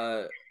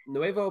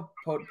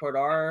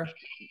Podar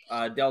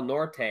del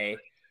Norte.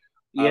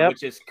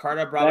 Which is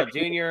Carta Bravo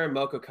Jr.,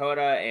 Moko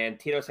Koda, and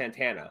Tito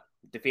Santana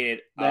defeated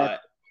El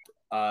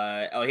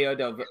Hijo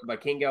del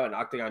Vikingo and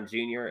Octagon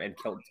Jr. and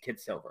killed Kid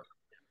Silver.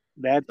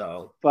 That's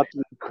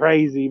fucking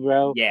crazy,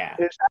 bro. Yeah.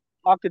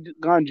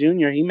 Octagon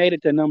Jr., he made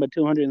it to number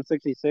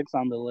 266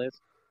 on the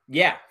list.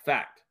 Yeah,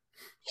 fact.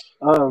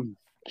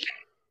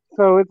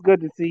 So it's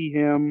good to see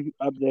him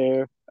up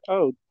there.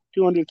 Oh,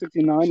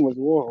 269 was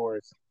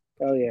Warhorse.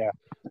 Oh, yeah.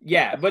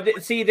 Yeah,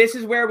 but see, this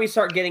is where we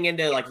start getting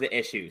into like the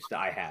issues that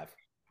I have.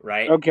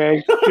 Right.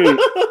 Okay.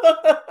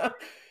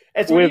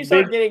 It's when you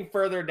start getting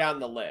further down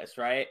the list,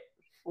 right?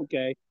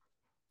 Okay.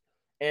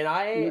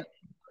 And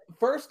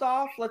first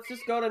off, let's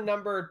just go to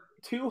number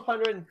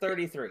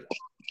 233.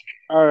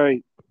 All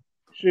right.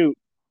 Shoot.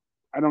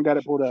 I don't got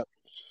it pulled up.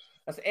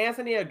 That's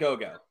Anthony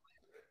Ogogo.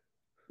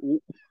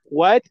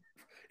 What?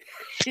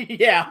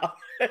 Yeah.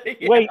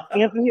 Wait,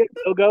 Anthony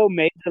Ogogo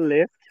made the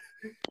list?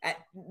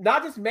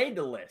 Not just made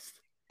the list.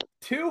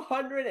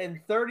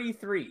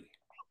 233.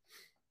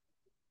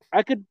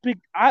 I could pick.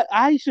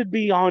 I should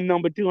be on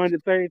number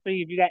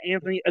 233 if you got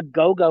Anthony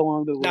Agogo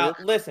on the Now,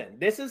 list. listen,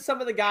 this is some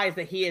of the guys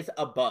that he is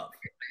above,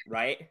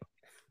 right?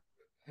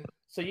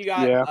 So you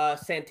got Yeah.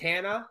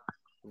 Santana,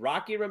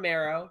 Rocky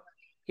Romero.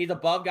 He's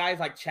above guys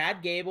like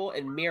Chad Gable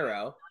and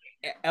Miro,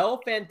 El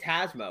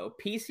Fantasmo,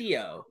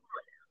 PCO,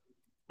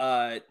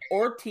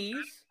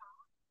 Ortiz,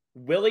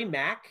 Willie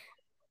Mack.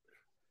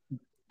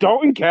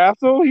 Dalton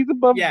Castle. He's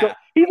above. Yeah.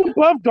 He's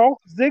above Dolph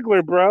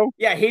Ziggler, bro.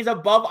 Yeah, he's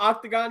above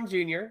Octagon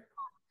Jr.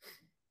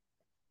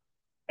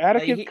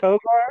 Atticus Cogar.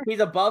 He's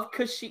above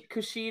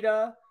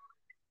Kushida.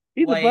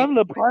 He's above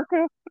La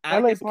Parka.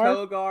 Atticus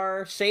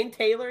Cogar. Shane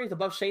Taylor. He's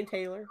above Shane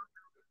Taylor.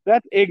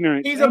 That's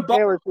ignorant. He's Shane above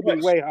Taylor should Butch.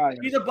 Be way higher.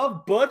 He's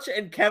above Butch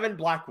and Kevin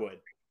Blackwood.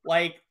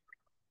 Like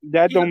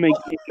that don't make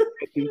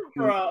sense,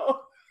 bro.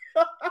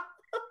 All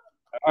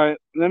right,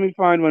 let me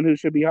find one who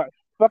should be high.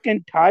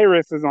 Fucking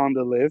Tyrus is on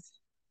the list.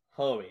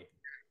 Homie.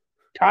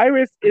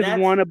 Tyrus is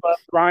one above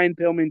Brian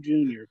Pillman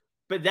Jr.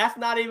 But that's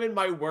not even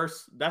my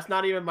worst. That's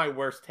not even my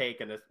worst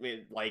take in this.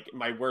 Like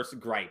my worst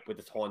gripe with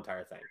this whole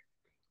entire thing.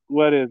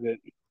 What is it?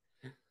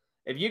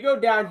 If you go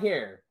down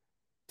here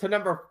to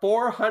number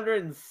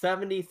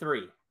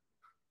 473.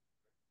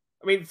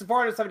 I mean, it's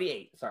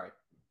 478. Sorry.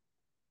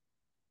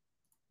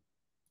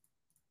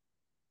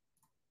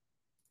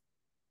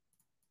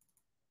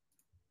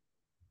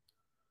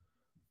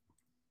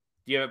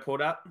 Do you have it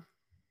pulled up?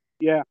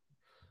 Yeah.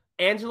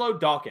 Angelo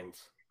Dawkins.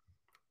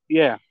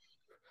 Yeah.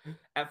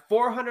 At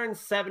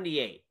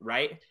 478,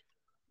 right?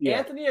 Yeah.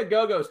 Anthony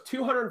Ogogo's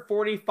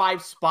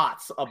 245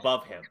 spots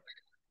above him.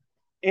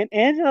 And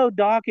Angelo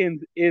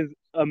Dawkins is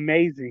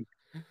amazing.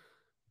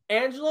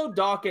 Angelo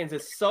Dawkins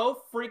is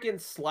so freaking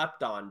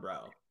slept on,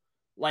 bro.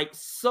 Like,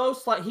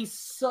 he's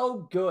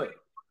so good.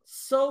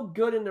 So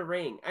good in the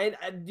ring. And,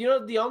 you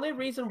know, the only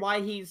reason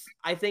why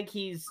I think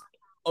he's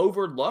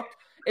overlooked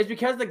is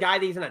because the guy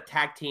that he's in a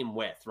tag team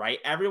with, right?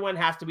 Everyone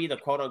has to be the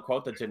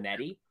quote-unquote the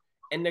Jannetty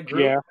in the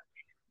group. Yeah.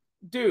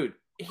 Dude,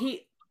 if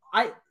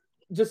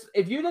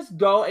you just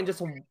go and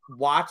just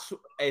watch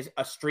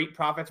a Street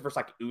Profits versus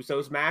like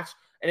Usos match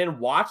and then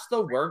watch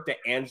the work that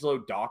Angelo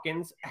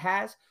Dawkins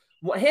has,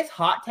 his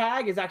hot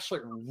tag is actually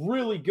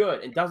really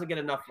good and doesn't get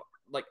enough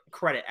like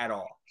credit at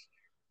all.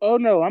 Oh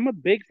no, I'm a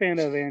big fan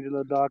of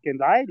Angelo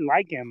Dawkins. I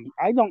like him.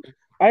 I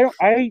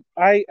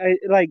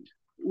like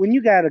when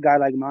you got a guy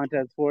like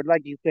Montez Ford,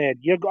 like you said,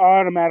 you're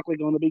automatically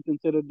going to be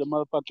considered the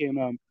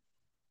motherfucking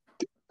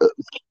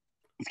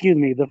excuse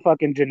me, the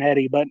fucking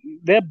Jannetty, but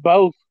they're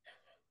both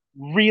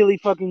really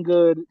fucking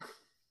good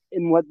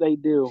in what they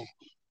do.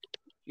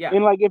 Yeah.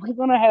 And like if you're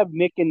gonna have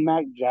Nick and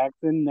Mac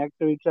Jackson next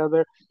to each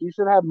other, you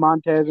should have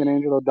Montez and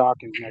Angelo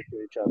Dawkins next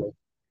to each other.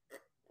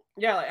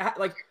 Yeah,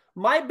 like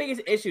my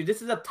biggest issue,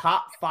 this is a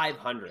top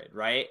 500,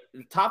 right?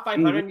 The top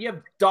 500, you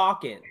have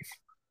Dawkins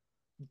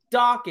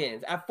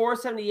at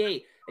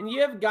 478, and you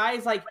have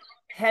guys like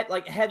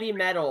Heavy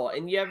Metal,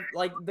 and you have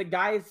like the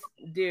guys,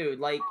 dude,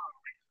 like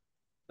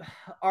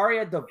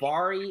Arya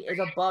Davari is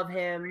above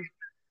him.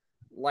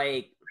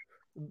 I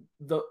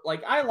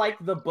like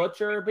the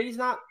Butcher, but he's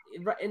not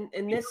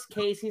in this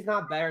case. He's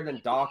not better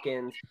than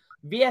Dawkins.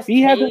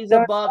 VSK is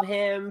above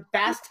him.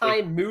 Fast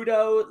Time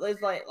Muto is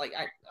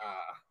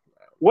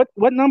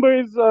What number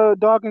is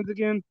Dawkins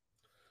again?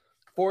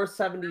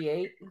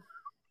 478.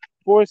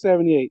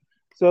 478.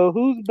 So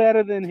who's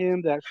better than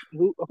him?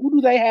 Who do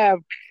they have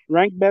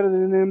ranked better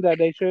than him that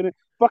they shouldn't?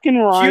 Fucking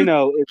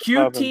Rhino is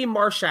QT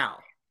Marshall.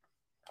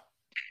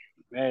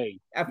 Hey,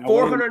 at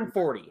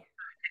 440.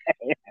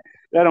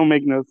 That don't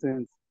make no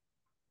sense.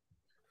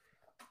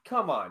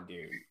 Come on,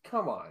 dude.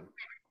 Come on.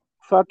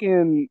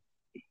 Fucking.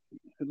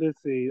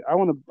 Let's see. I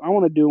want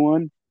to do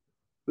one.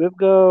 Let's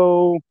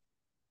go.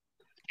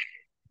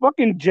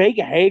 Fucking Jake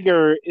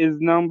Hager is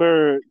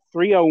number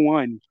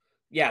 301.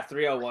 Yeah,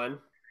 301.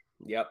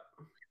 Yep.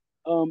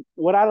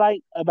 What I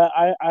like about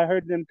I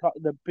heard them talk,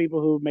 the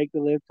people who make the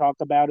list talk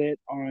about it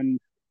on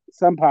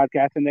some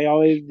podcasts, and they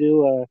always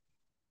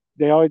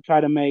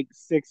try to make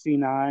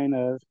 69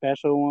 a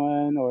special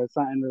one or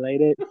something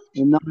related.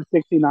 And number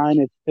 69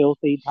 is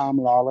Filthy Tom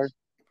Lawler.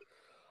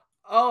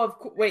 Oh,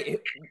 wait,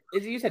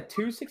 you said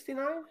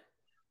 269?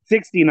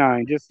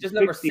 69, just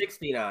number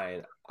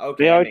 69.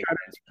 Okay,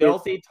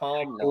 Filthy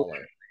Tom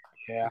Lawler.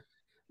 Yeah,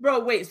 bro.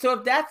 Wait, so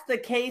if that's the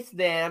case,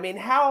 then I mean,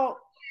 how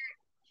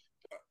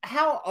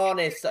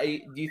honest do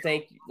you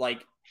think?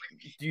 Like,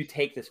 do you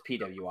take this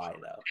PWI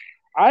though?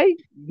 I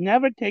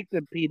never take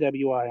the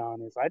PWI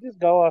honest. I just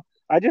go off.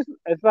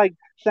 It's like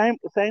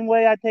same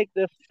way I take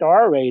the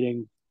star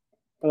rating.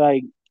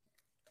 Like,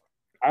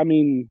 I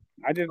mean,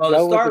 I just go the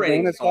star with the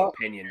rating is all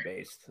opinion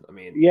based. I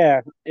mean,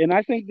 yeah, and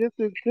I think this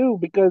is too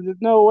because there's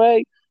no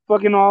way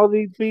fucking all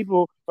these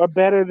people are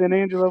better than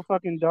Angelo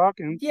fucking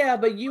Dawkins. Yeah,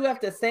 but you have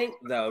to think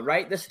though,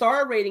 right? The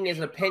star rating is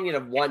an opinion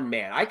of one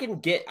man. I can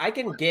get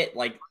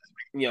like,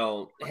 you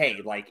know,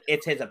 hey, like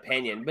it's his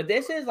opinion, but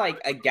this is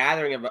like a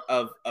gathering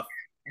of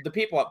the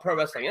people at Pro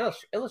Wrestling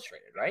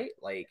Illustrated, right?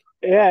 Like,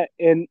 yeah,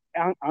 and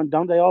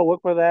don't they all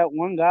work for that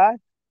one guy?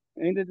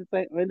 Ain't it the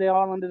same? Ain't they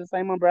all under the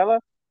same umbrella?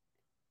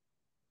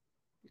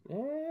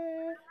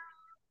 Eh,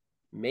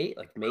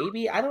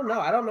 maybe I don't know.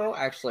 I don't know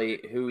actually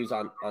who's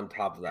on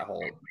top of that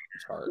whole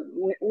chart.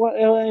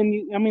 Well,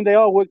 I mean, they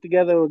all work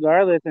together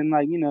regardless, and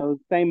like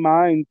same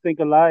minds think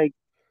alike.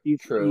 You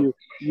True.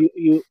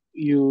 you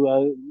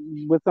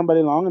with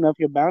somebody long enough,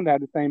 you're bound to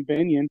have the same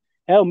opinion.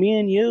 Hell, me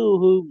and you,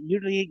 who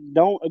usually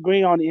don't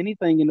agree on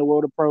anything in the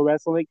world of pro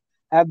wrestling,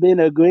 have been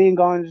agreeing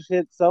on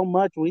shit so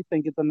much we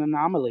think it's an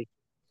anomaly.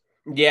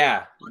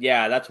 Yeah,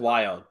 that's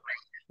wild.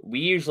 We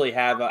usually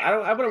have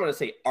I wouldn't want to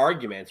say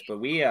arguments, but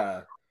we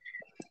have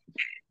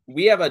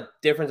a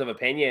difference of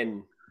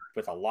opinion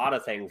with a lot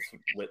of things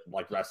with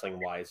like wrestling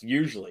wise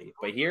usually.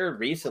 But here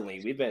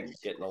recently we've been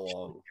getting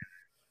along.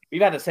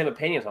 We've had the same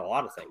opinions on a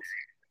lot of things.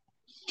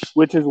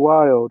 Which is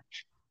wild.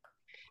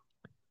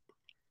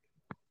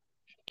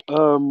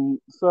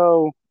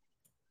 So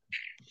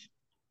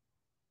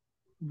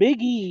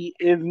Big E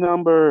is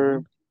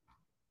number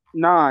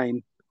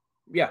 9.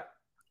 Yeah.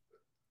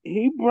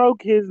 He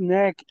broke his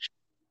neck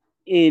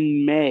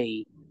in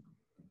May.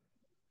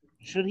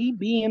 Should he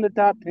be in the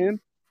top 10?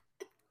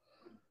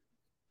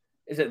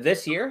 Is it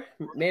this year?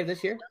 May of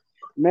this year?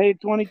 May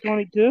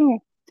 2022?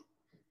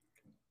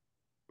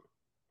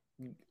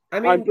 I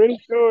I'm mean, pretty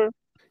sure.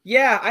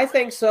 yeah, I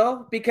think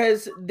so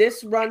because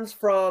this runs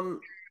from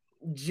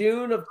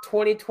June of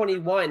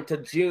 2021 to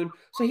June.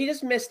 So he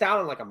just missed out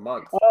on like a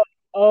month.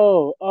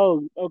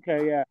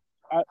 Okay, yeah.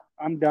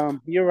 I'm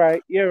dumb. You're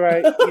right. You're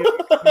right.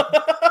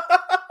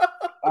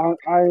 I'm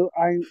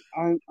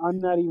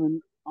not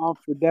even off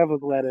the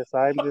devil's lettuce.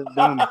 I'm just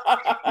dumb.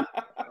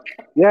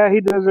 Yeah,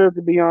 he deserved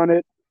to be on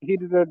it. He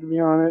deserved to be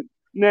on it.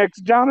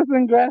 Next,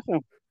 Jonathan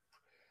Gresham.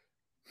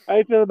 How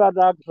you feel about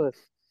the octopus?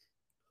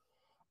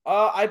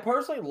 I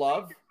personally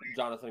love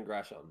Jonathan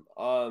Gresham.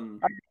 I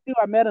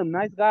met him.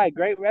 Nice guy.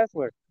 Great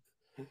wrestler.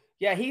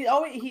 Yeah, he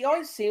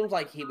always seems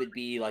like he would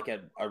be like a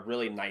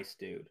really nice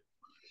dude.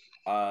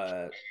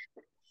 Top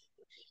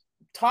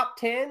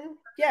 10?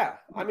 Yeah,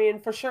 I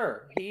mean for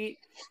sure. He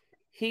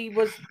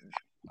was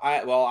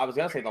I was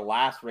gonna say the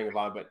last Ring of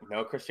Honor, but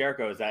no, Chris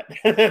Jericho is that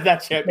that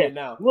champion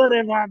now. What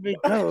have I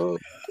become?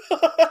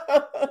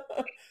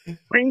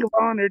 Ring of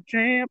Honor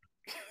champ.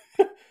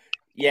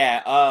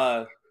 Yeah,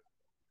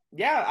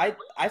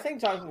 I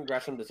think Jonathan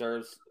Gresham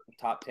deserves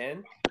top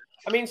 10.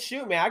 I mean,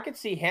 shoot, man, I could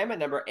see him at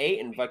number 8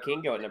 and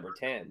Vikingo at number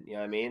 10. You know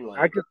what I mean?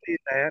 I Like, could see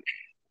that.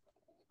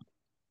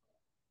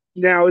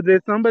 Now, is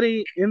there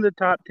somebody in the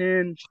top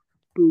 10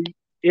 who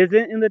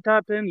isn't in the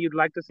top 10 you'd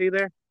like to see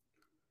there?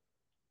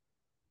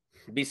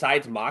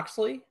 besides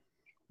Moxley,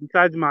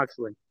 Besides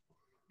Moxley.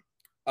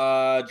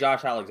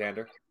 Josh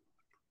Alexander.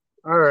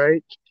 All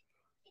right.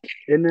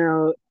 And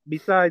now,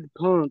 besides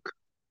Punk,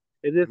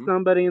 is there Mhm.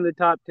 somebody in the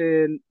top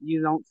 10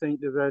 you don't think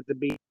deserves to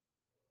be?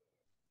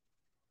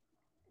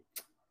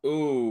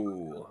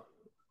 Ooh,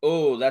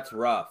 that's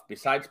rough.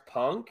 Besides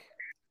Punk,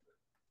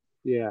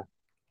 Yeah.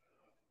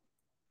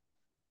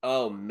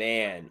 oh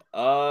man,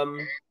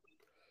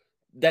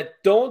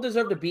 that don't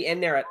deserve to be in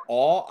there at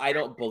all. I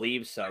don't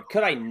believe so.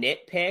 Could I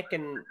nitpick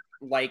and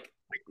like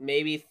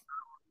maybe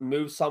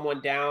move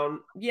someone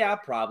down? Yeah,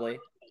 probably.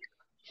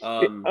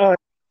 Um, Uh,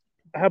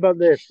 how about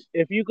this?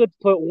 If you could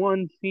put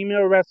one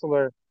female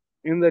wrestler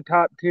in the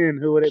top 10,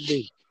 who would it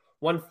be?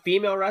 one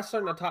female wrestler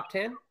in the top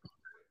 10.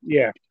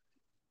 Yeah.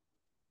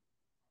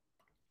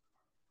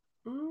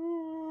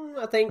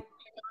 I think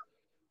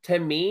to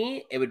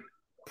me it would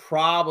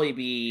probably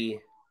be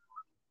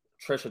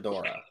Trish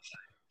Adora.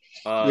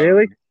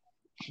 Really?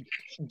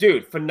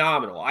 Dude,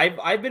 phenomenal.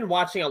 I've been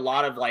watching a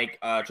lot of like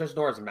Trish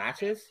Adora's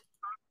matches.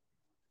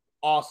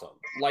 Awesome.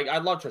 Like I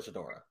love Trish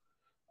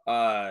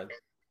Adora.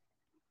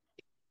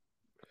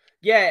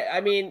 Yeah,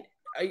 I mean,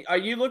 are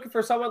you looking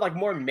for someone like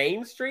more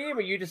mainstream, or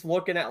are you just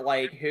looking at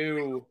like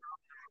who?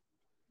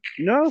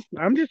 No,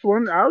 I'm just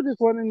wondering. I was just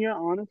wondering your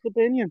honest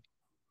opinion.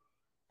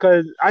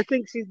 Because I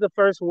think she's the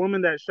first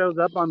woman that shows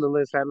up on the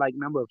list at like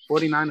number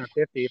 49 or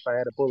 50 if I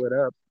had to pull it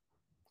up.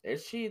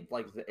 Is she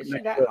like? Is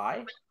she that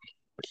high?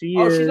 She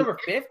Oh, she's is. number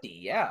 50.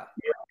 Yeah.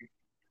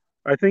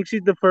 I think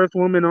she's the first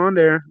woman on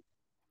there.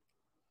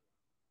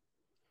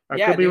 I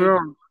Yeah, could be dude.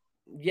 wrong.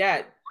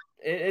 Yeah,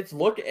 it's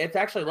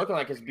actually looking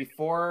like it's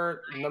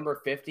before number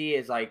 50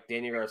 is like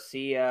Danny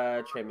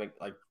Garcia,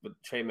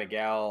 Trey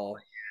Miguel,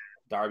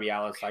 Darby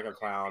Allin, Psycho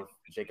Clown,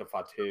 Jacob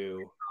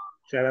Fatu.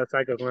 Shout out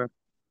Psycho Clown.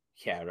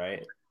 Yeah,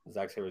 right.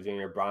 Zack Sabre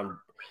Jr. Braun.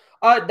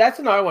 That's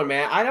another one,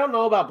 man. I don't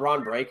know about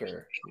Braun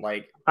Breaker.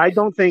 Like, I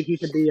don't think he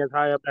should be as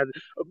high up as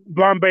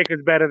Braun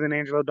Baker's better than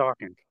Angelo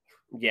Dawkins.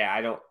 yeah,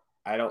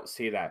 I don't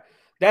see that.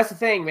 That's the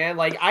thing, man.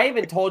 Like, I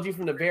even told you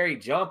from the very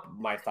jump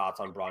my thoughts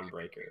on Braun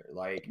Breaker.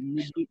 Like,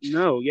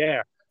 No,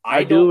 yeah,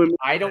 I do.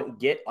 don't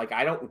get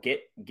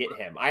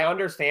him. I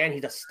understand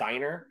he's a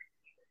Steiner.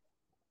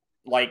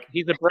 Like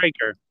He's a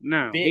breaker.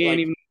 No, bit he ain't like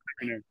even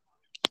a breaker.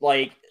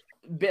 like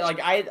bit like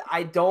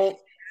I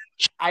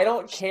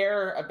don't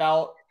care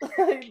about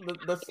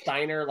the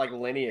Steiner like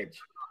lineage.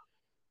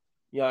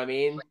 You know what I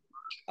mean?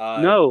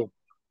 No.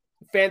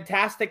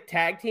 Fantastic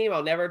tag team.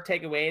 I'll never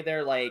take away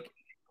their like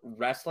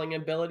wrestling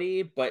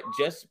ability, but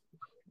just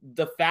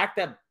the fact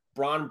that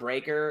Braun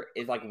Breaker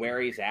is like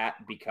where he's at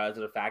because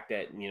of the fact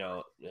that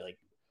like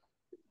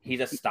he's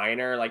a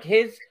Steiner, like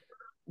he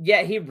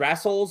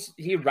wrestles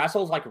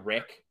like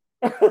Rick,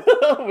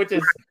 which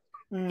is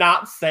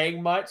not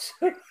saying much.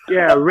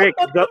 Yeah, Rick,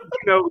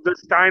 the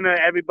Steiner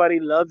everybody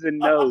loves and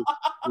knows,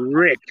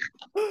 Rick.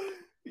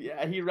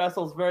 Yeah, he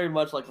wrestles very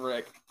much like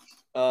Rick.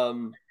 I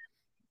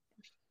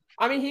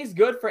mean, he's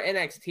good for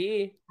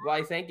NXT, but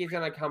I think he's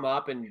gonna come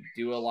up and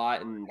do a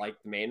lot in like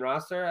the main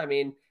roster. I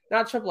mean,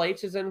 now Triple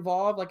H is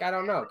involved. Like, I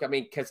don't know. I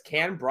mean, because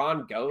can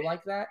Braun go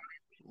like that?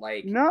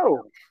 Like,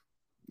 no,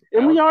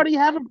 and we already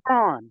have a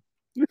Braun.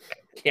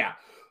 Yeah,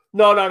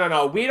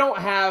 no. We don't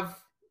have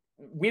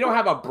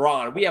a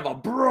Braun. We have a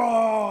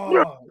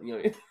Braun.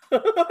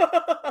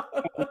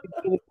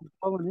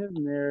 Following his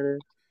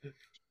narrative.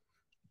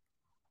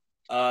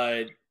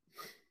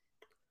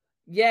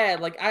 Yeah,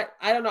 like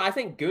I don't know. I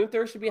think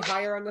Gunther should be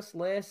higher on this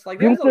list. Like,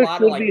 there's a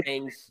lot of like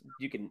things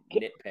you can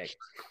nitpick.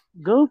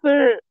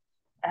 Gunther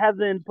has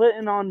been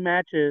putting on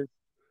matches.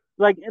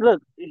 Like,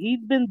 look, he's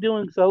been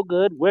doing so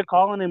good. We're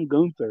calling him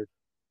Gunther.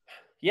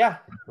 Yeah,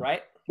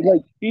 right.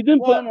 Like, he's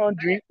been putting on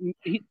dream.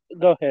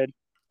 Go ahead.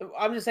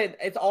 I'm just saying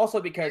it's also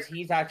because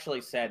he's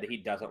actually said that he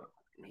doesn't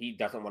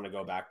want to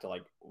go back to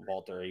like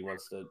Walter. He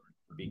wants to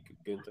be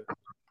Gunther.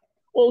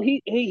 Well,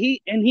 he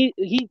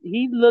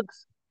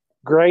looks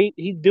great.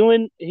 He's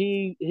doing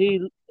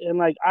and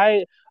like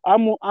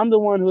I'm the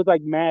one who's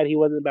like mad he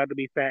wasn't about to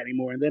be fat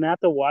anymore. And then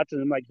after watching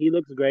him, like, he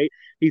looks great.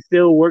 He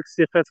still works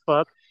stiff as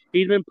fuck.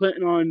 He's been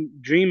putting on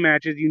dream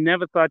matches you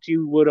never thought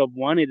you would have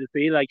wanted to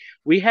see. Like,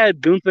 we had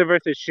Gunther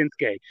versus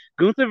Shinsuke.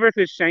 Gunther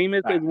versus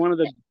Sheamus is one of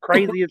the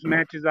craziest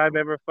matches I've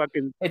ever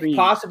fucking seen. It's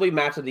possibly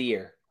match of the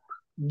year.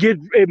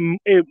 It's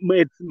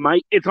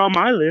on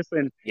my list,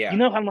 and yeah. You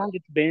know how long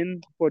it's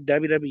been for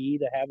WWE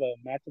to have a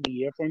match of the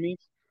year for me?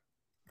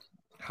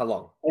 How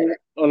long?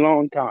 A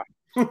long time.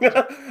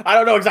 I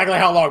don't know exactly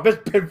how long, but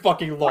it's been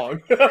fucking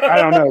long. I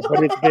don't know,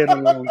 but it's been a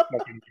long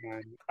fucking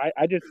time.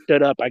 I just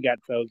stood up. I got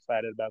so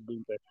excited about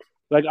Gunther.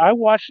 Like, I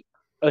watched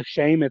a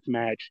Sheamus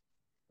match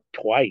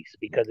twice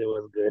because it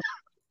was good.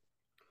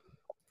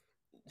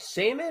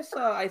 Sheamus,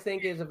 I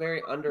think, is a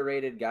very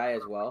underrated guy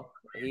as well.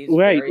 He's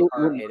right. very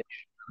hard-hitting.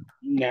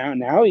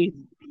 Now he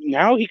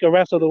can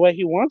wrestle the way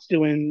he wants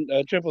to in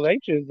Triple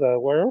H's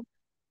world.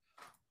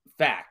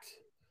 Fact.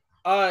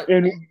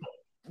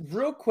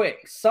 Real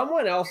quick,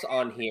 someone else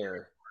on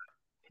here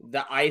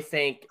that I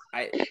think,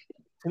 to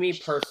me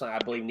personally, I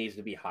believe needs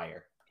to be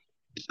higher.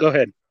 Go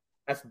ahead.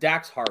 That's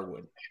Dax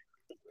Harwood.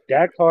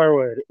 Dax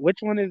Harwood. Which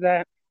one is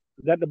that?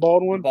 Is that the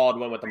bald one? The bald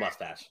one with the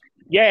mustache.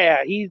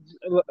 Yeah,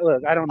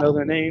 look. I don't know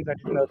their names. I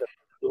just know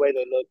the way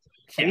they look.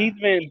 Yeah.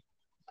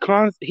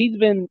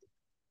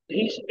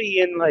 He should be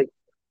in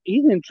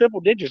he's in triple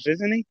digits,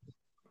 isn't he?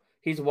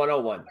 He's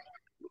 101.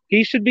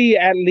 He should be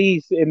at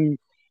least in,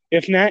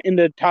 if not in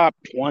the top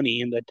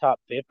 20, in the top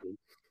 50.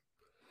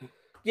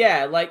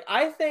 Yeah, like,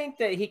 I think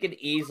that he could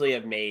easily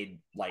have made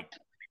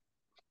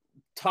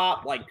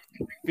top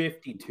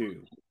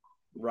 52,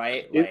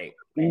 right?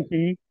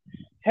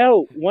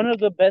 Hell, one of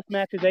the best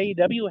matches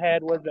AEW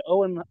had was the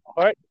Owen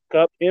Hart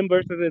Cup, him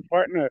versus his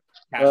partner,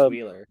 Cash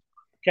Wheeler.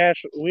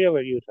 Cash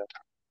Wheeler, Utah.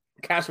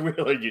 Cash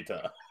Wheeler,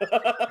 Utah.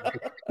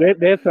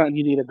 There's something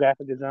you need a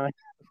graphic design.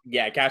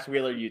 Yeah, Cash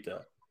Wheeler,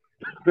 Utah.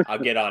 I'll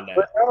get on that.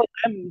 But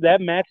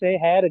that match they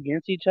had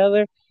against each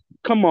other,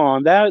 come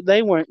on, that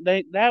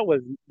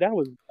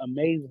was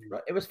amazing.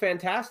 It was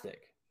fantastic.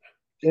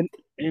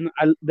 And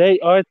they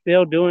are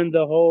still doing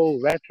the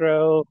whole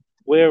retro.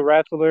 We're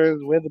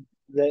wrestlers.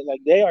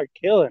 They are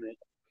killing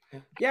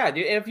it. Yeah,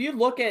 dude. And if you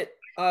look at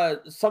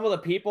some of the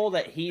people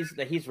that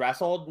he's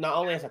wrestled, not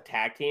only as a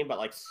tag team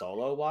but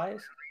solo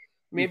wise.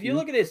 I mean, if you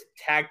look at his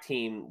tag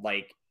team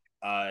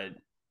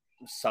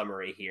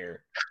summary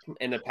here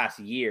in the past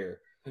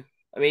year,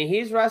 I mean,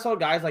 he's wrestled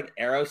guys like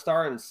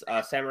Aerostar and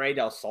Samurai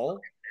Del Sol,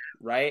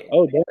 right?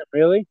 Oh, damn,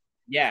 really?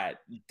 Yeah,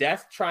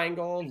 Death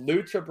Triangle,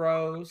 Lucha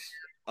Bros,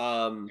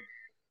 of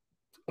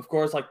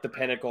course, the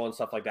Pinnacle and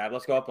stuff like that.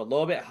 Let's go up a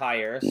little bit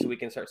higher so we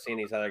can start seeing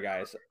these other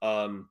guys.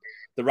 The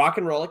Rock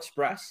and Roll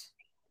Express.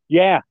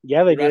 Yeah,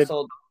 they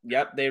wrestled. Did.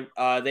 Yep,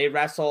 they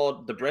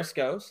wrestled the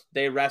Briscoes.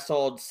 They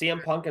wrestled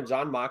CM Punk and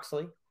Jon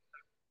Moxley.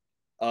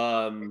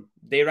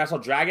 They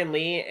wrestled Dragon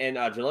Lee and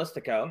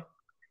Jalistico.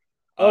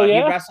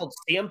 He wrestled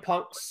CM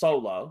Punk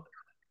solo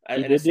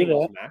in a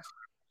singles match.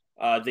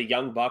 The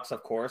Young Bucks,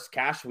 of course,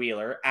 Cash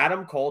Wheeler,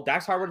 Adam Cole,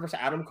 Dax Harwood versus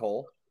Adam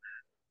Cole.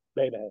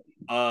 Baby.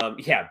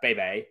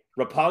 Baby.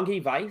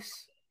 Roppongi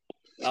Vice,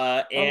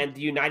 and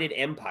the United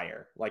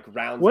Empire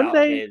rounds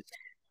out his.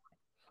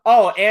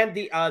 Oh, and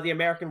the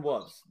American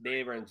Wolves.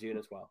 They were in June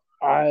as well.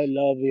 I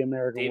love the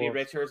American Davey Wolves.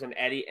 Richards and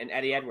Eddie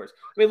Edwards.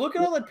 I mean, look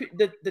at all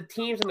the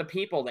teams and the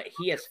people that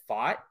he has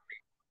fought.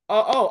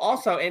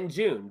 Also in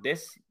June.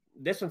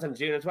 This one's in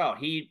June as well.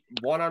 He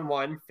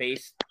 1-on-1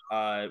 faced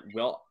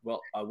Will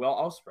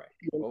Ospreay.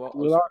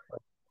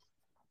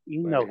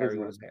 You know his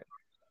name.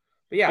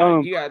 But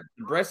yeah, you got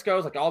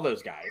Briscoes, like all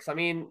those guys. I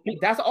mean,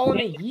 that's all in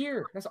a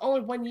year. That's all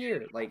in 1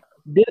 year. Like,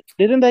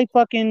 didn't they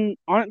fucking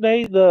aren't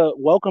they the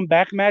welcome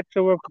back match to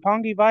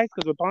Roppongi Vice?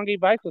 Because Roppongi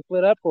Vice was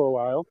split up for a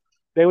while.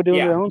 They were doing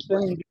yeah, their own thing.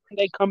 Didn't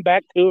they come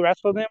back to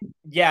wrestle them?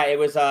 yeah. It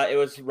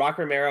was Rock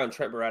Romero and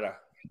Trent Beretta.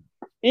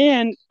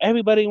 And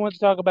everybody wants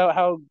to talk about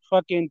how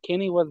fucking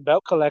Kenny was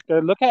belt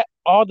collector. Look at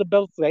all the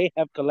belts they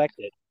have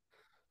collected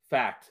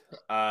Fact.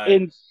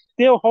 and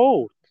still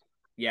hold.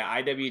 Yeah,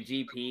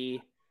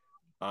 IWGP,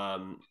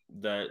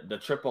 the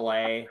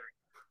AAA,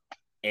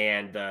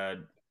 and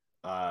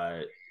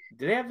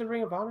do they have the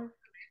Ring of Honor?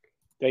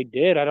 They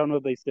did. I don't know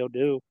if they still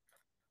do.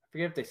 I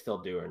forget if they still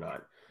do or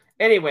not.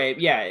 Anyway,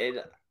 yeah,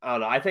 I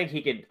don't know. I think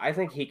he could. I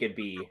think he could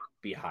be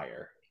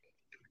higher.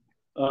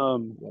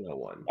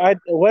 101.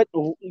 What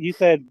you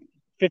said?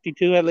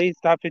 52 at least,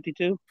 top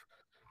 52.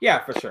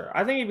 Yeah, for sure.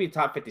 I think he'd be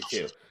top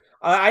 52.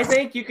 I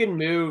think you can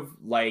move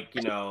like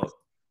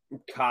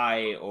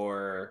Kai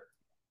or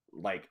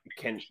like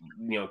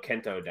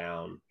Kento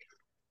down.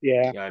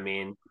 Yeah. You know what I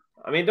mean?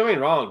 Don't get me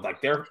wrong,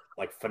 like they're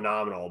like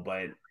phenomenal,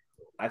 but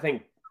I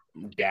think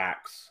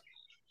Dax.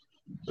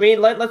 I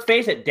mean, let's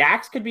face it,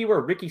 Dax could be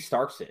where Ricky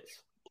Starks is.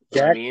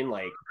 You know what I mean?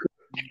 Like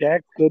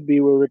Dax could be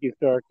where Ricky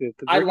Starks is.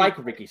 I like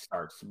Ricky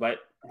Starks, but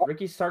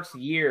Ricky Starks'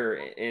 year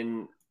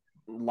in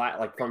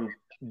like from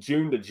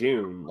June to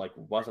June, like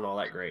wasn't all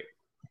that great.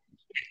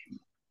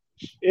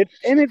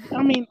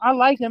 I mean, I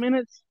like him, and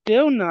it's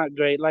still not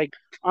great. Like,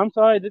 I'm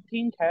sorry, the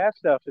Team Taz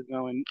stuff is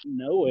going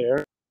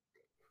nowhere.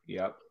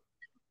 Yep.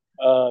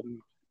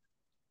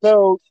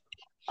 So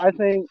I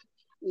think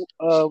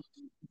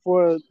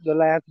for the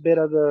last bit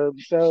of the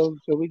show,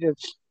 should we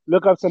just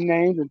look up some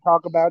names and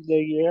talk about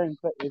their year and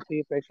see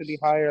if they should be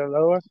higher or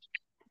lower?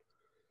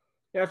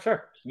 Yeah,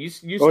 sure. You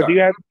or start.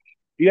 do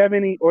you have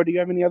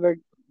any other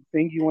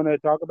things you want to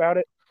talk about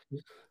it?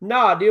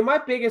 No, dude, my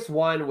biggest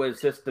one was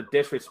just the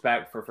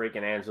disrespect for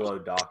freaking Angelo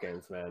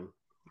Dawkins, man.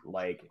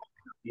 Like,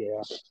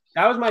 yeah,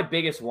 that was my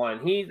biggest one.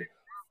 He's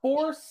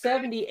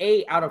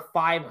 478 out of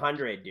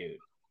 500, dude.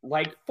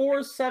 Like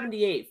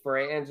 478 for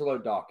Angelo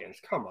Dawkins.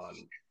 Come on,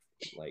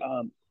 like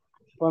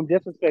from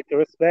disrespect to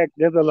respect,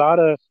 there's a lot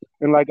of,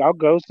 and like I'll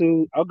go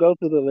through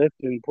the list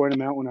and point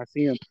them out when I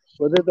see them.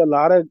 But there's a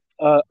lot of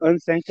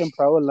unsanctioned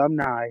pro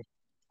alumni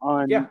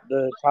on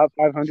the top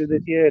 500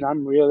 this year, and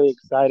I'm really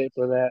excited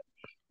for that.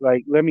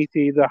 Like, let me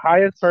see, the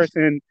highest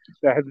person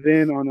that has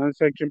been on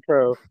unsanctioned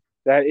pro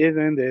that is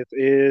in this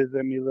is,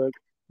 let me look.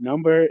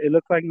 It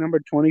looks like number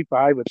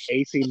 25 with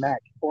AC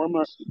Mack,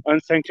 former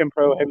unsanctioned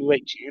pro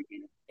heavyweight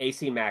champion.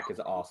 AC Mack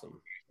is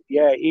awesome.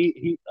 Yeah,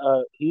 he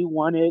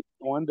won the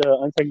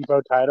unsanctioned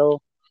pro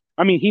title.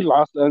 I mean, he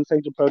lost the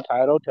unsanctioned pro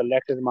title to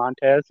Lexus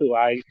Montez, who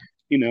I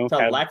to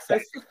have.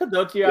 Lexus.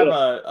 Don't you have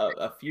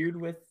a feud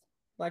with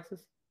Lexus?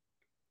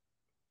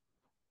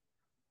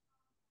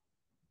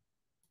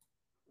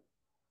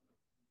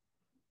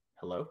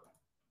 Hello?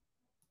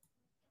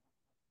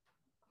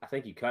 I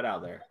think you cut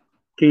out there.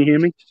 Can you hear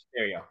me?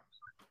 There you go.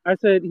 I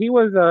said he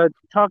was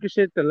talking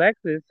shit to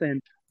Lexus,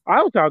 and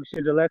I was talking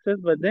shit to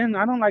Lexus, but then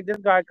I don't like this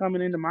guy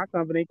coming into my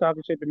company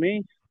talking shit to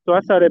me, so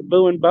I started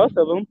booing both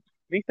of them. And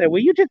he said,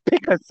 "Will you just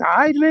pick a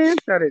side, man?"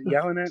 Started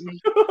yelling at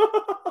me.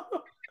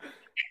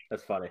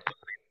 That's funny.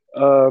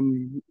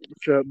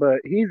 But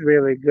he's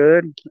really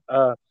good.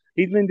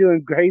 He's been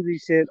doing crazy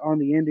shit on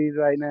the indies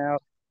right now,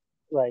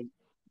 like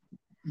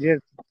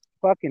just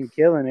fucking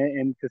killing it.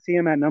 And to see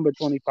him at number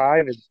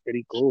 25 is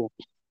pretty cool.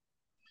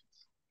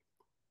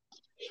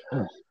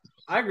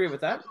 I agree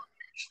with that.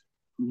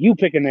 You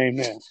pick a name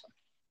now.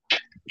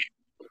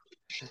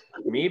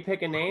 Me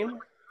pick a name?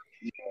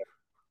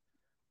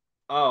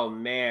 Oh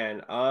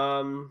man.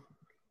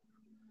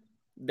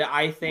 That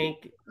I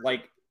think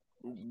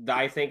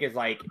is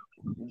like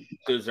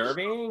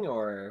deserving,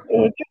 or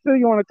just so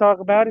you want to talk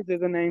about it,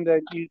 there's a name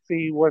that you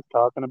see worth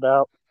talking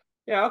about.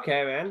 Yeah,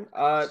 okay, man.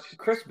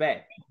 Chris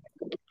Bay.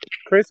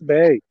 Chris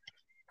Bay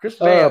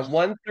at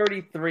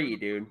 133,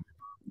 dude.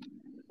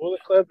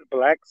 Bullet Club's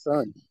Black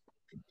Sun.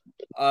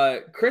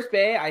 Chris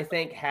Bay, I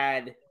think,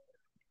 had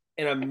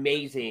an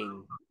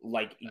amazing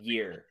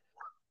year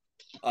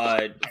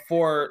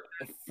for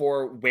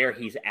where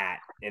he's at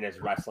in his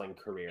wrestling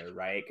career,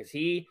 right? Because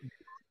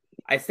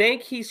I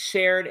think he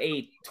shared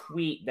a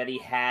tweet that he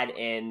had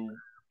in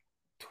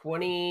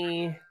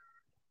 20.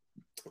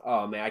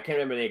 Oh man, I can't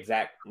remember the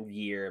exact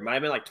year. It might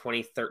have been like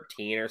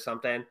 2013 or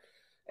something.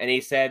 And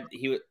he said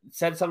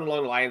something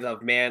along the lines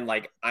of, "Man,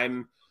 like I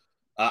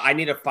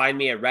need to find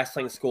me a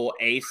wrestling school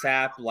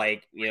ASAP.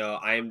 Like,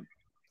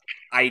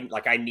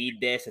 I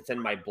need this. It's in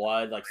my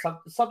blood. Like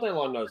something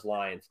along those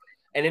lines."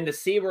 And then to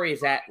see where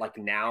he's at, like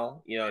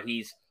now,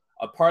 he's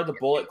a part of the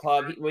Bullet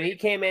Club. When he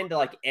came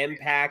into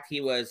Impact,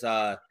 he was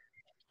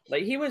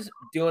he was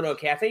doing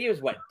okay. I think he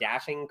was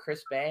dashing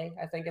Chris Bay,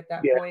 I think, at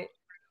that point.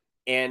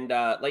 And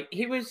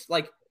he was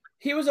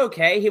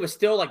okay. He was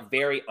still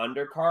very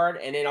undercard.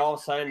 And then all of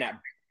a sudden that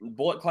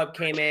Bullet Club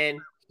came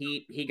in.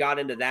 He got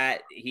into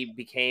that. He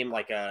became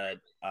I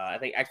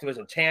think X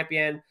Division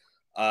champion.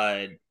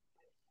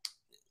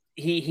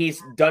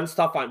 he's done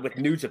stuff with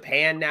New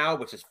Japan now,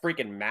 which is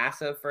freaking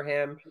massive for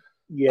him.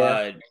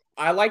 Yeah.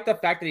 I like the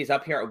fact that he's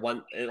up here at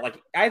one.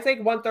 Like I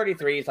think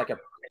 133 is like a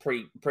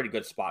pretty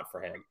good spot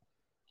for him.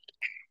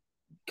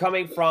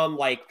 Coming from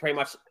like pretty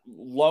much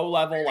low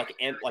level, like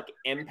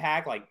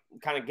Impact, like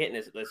kind of getting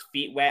his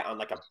feet wet on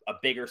like a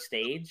bigger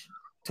stage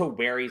to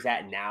where he's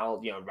at now,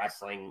 you know,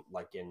 wrestling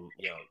like in,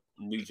 you know,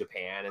 New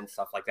Japan and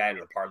stuff like that, and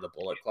a part of the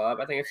Bullet Club.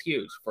 I think it's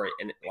huge for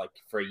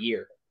a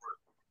year.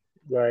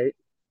 Right.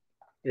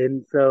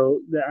 And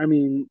so, I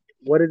mean,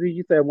 what did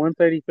you say?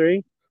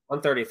 133.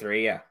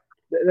 133, yeah.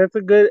 That's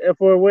a good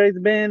for where he's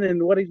been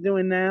and what he's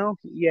doing now.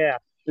 Yeah,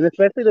 and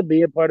especially to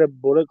be a part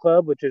of Bullet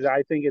Club, which is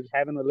I think is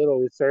having a little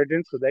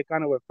resurgence because they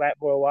kind of were flat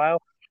for a while.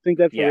 I think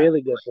that's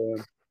really good for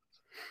him.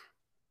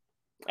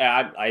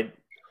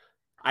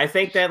 I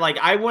think that like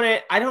I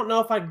wouldn't. I don't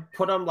know if I'd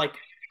put him like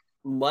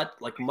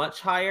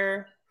much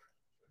higher.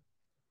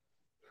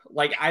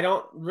 Like I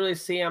don't really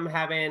see him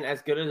having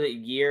as good of a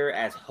year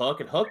as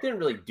Hook, and Hook didn't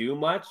really do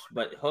much,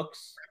 but Hook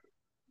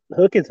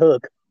is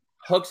Hook.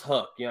 Hook's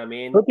Hook. You know what I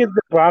mean? Hook is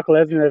the Brock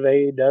Lesnar of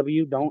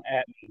AEW. Don't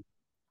at me.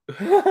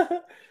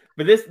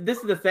 But this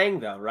is the thing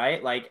though,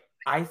 right? Like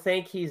I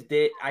think he's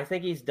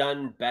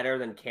done better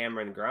than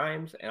Cameron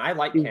Grimes, and I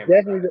like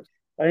Cameron Grimes.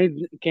 I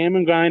think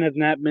Cameron Grimes has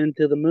not been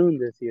to the moon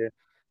this year.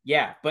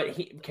 Yeah, but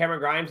Cameron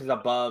Grimes is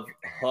above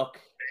Hook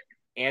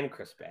and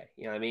Chris Bay.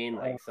 You know what I mean?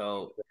 Like,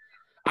 so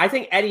I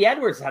think Eddie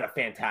Edwards had a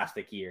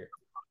fantastic year,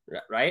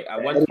 right? At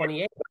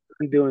 128.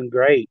 He's doing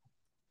great.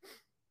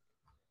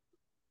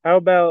 How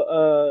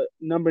about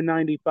number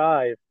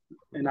 95?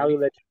 And I will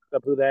let you look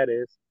up who that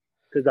is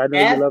because I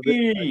know you love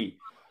it.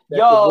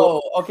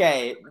 Yo,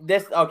 okay,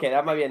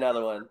 that might be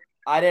another one.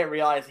 I didn't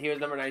realize he was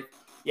number 9.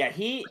 Yeah,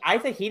 I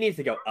think he needs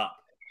to go up.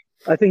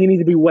 I think he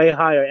needs to be way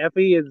higher.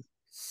 Effie is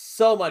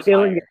so much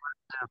higher.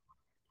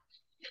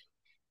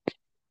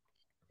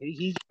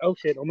 He's oh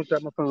shit! Almost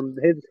got my phone.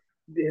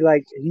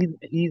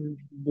 He's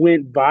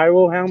went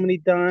viral. How many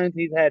times?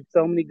 He's had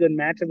so many good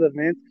matches,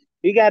 events.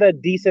 He got a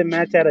decent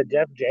match out of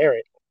Jeff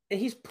Jarrett. And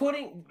he's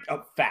putting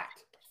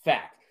fact,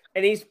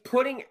 and he's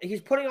putting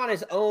on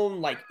his own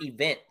like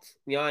event.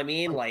 You know what I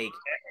mean? Like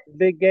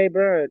Big Gay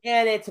Bird,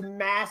 and it's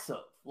massive.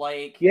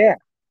 Like yeah,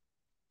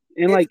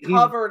 and it's like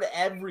covered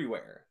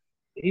everywhere.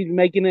 He's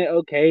making it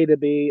okay to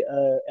be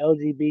a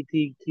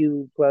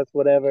LGBTQ plus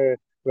whatever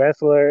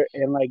wrestler,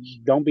 and like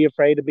don't be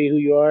afraid to be who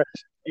you are.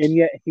 And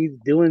yet he's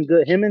doing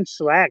good. Him and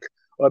Slack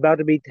are about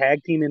to be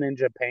tag teaming in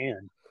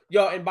Japan.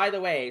 Yo, and by the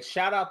way,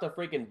 shout out to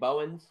freaking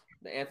Bowens,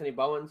 the Anthony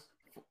Bowens.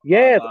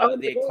 Yes,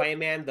 the Acclaim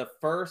Man, the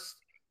first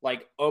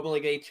like openly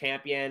gay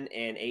champion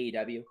in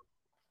AEW.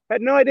 I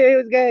had no idea he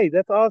was gay.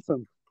 That's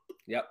awesome.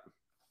 Yep.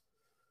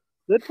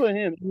 Good for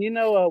him. You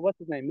know what's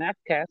his name? Max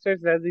Caster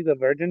says he's a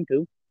virgin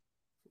too.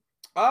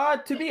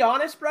 To be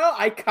honest, bro,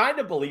 I kind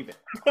of believe it.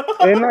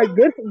 And like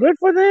good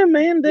for them,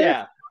 man.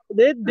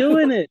 They're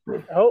doing it.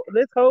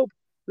 Let's hope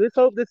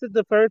this is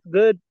the first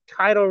good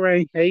title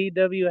reign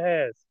AEW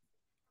has.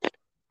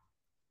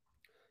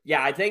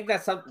 Yeah, I think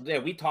that's something. Yeah,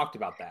 we talked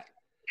about that.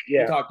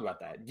 Yeah, we talked about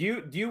that.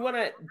 Do you want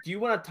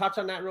to touch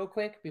on that real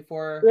quick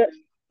before?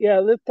 Yeah,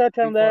 let's touch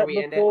on that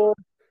before.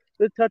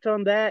 Let's touch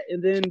on that,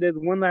 and then there's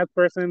one last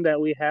person that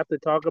we have to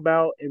talk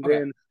about, and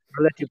then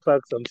I'll let you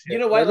plug some shit. You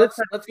know what? Let's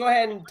go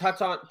ahead and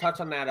touch on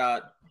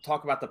that.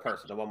 Talk about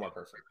the one more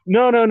person.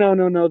 No.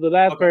 The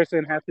last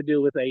person has to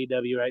do with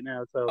AEW right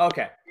now. So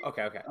okay.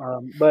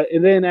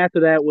 And then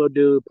after that we'll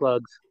do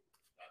plugs.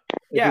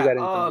 Yeah.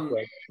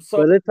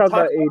 So let's talk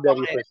about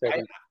AEW for a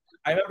second.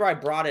 I remember I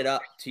brought it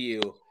up to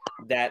you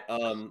that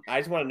I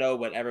just want to know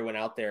what everyone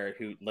out there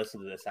who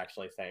listened to this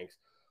actually thinks.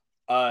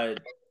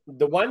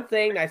 The one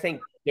thing I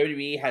think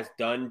WWE has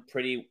done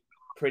pretty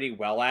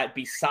well at,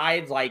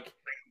 besides like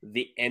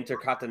the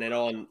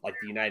Intercontinental and like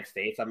the United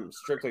States, I'm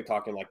strictly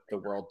talking like the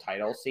world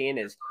title scene,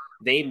 is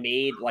they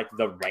made like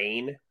the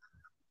reign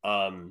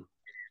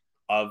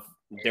of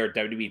their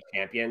WWE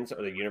champions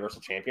or the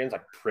Universal champions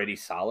like pretty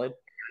solid,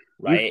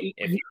 right?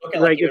 If you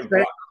look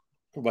at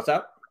what's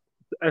up?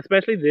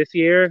 Especially this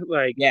year,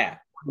 like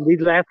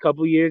these last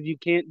couple years, you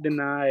can't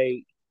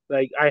deny.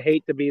 Like I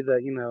hate to be the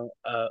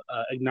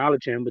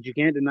acknowledge him, but you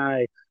can't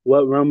deny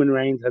what Roman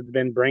Reigns has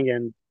been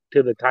bringing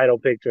to the title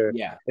picture,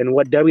 and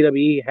what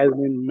WWE has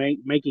been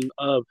making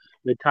of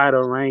the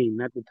title reign,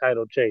 not the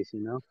title chase.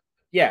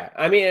 Yeah,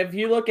 I mean, if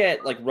you look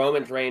at like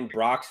Roman's reign,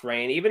 Brock's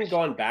reign, even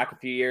going back a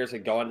few years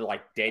and going to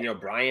like Daniel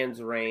Bryan's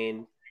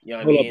reign, you know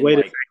what I mean? Wait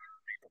a second.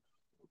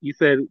 You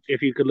said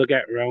if you could look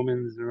at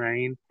Roman's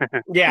reign.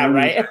 Yeah,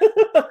 right.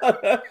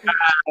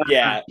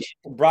 Yeah,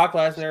 Brock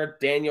Lesnar,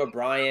 Daniel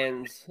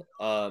Bryan's,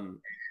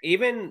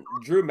 even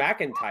Drew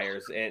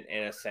McIntyre's in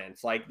a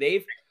sense. Like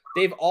they've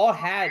all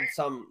had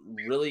some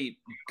really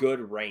good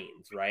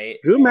reigns, right?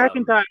 Drew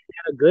McIntyre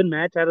had a good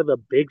match out of the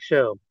Big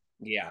Show.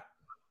 Yeah.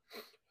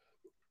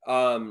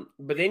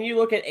 But then you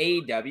look at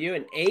AEW,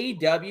 and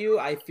AEW,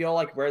 I feel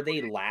like where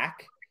they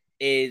lack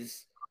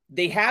is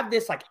they have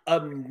this like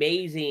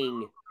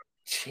amazing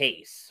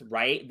chase,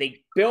 right?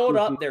 They build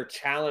up their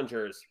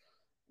challengers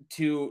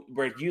to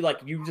where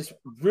you just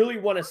really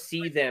want to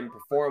see them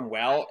perform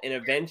well and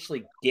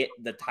eventually get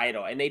the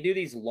title. And they do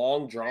these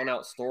long drawn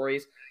out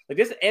stories. Like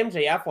this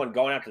MJF one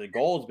going after the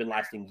gold has been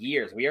lasting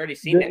years. We already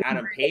seen the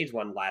Adam Page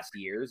one last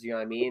years. You know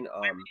what I mean?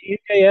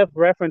 MJF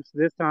reference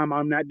this time,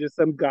 I'm not just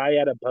some guy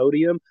at a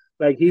podium.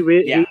 Like he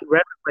Yeah.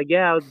 referenced like,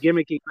 yeah, I was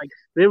gimmicky. Like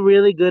they're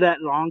really good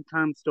at long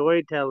term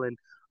storytelling.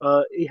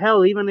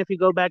 Hell, even if you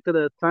go back to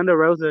the Thunder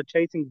Rosa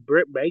chasing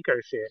Britt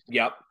Baker shit,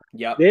 Yep.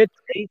 their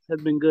chase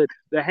has been good.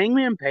 The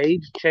Hangman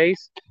Page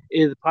chase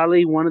is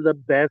probably one of the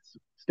best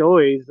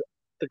stories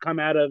to come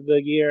out of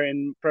the year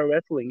in pro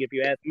wrestling, if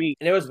you ask me.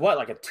 And it was what,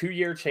 like a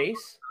 2-year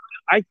chase?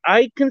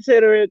 I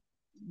consider it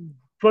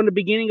from the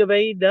beginning of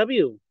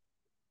AEW.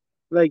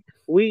 Like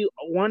we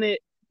wanted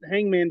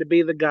Hangman to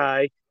be the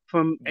guy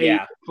from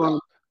Yeah.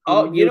 from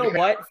Oh, you know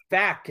what?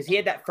 Fact, because he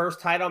had that first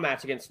title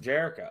match against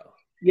Jericho.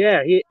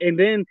 Yeah, and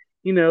then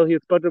he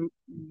was supposed to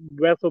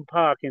wrestle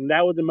Pac, and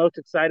that was the most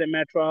exciting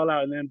match for All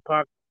Out. And then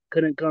Pac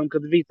couldn't come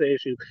because of visa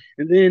issue.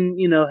 And then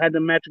had the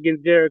match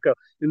against Jericho.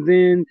 And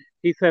then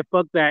he said,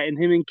 "Fuck that." And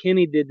him and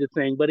Kenny did the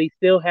thing, but he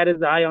still had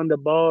his eye on the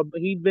ball.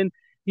 But he's been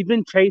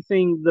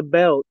chasing the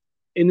belt,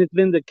 and it's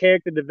been the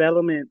character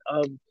development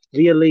of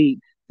the Elite,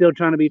 still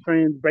trying to be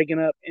friends, breaking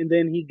up, and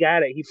then he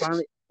got it. He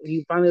finally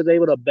was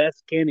able to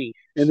best Kenny,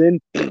 and then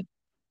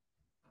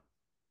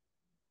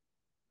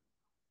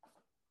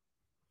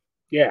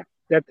yeah,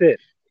 that's it.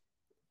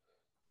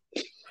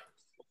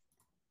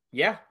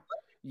 Yeah.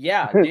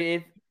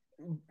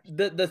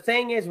 The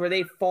thing is where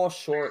they fall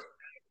short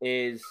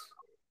is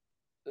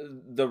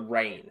the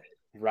rain,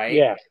 right?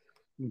 Yeah.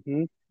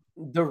 Mm-hmm.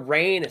 The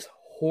rain is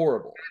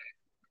horrible.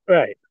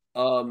 Right.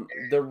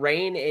 The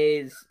rain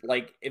is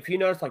like, if you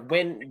notice, like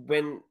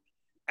when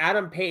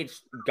Adam Page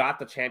got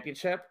the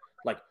championship,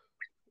 like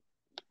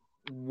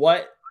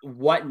what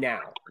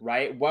now,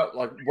 right? What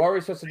are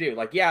we supposed to do?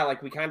 Like, yeah,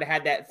 like we kind of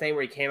had that thing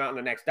where he came out in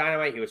the next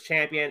Dynamite, he was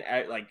champion,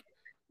 like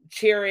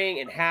cheering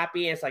and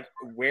happy. And it's like,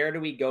 where do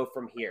we go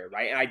from here,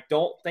 right? And I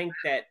don't think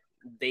that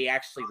they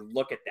actually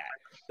look at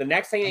that. The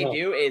next thing they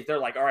do is they're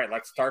like, all right,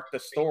 let's start the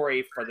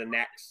story for the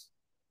next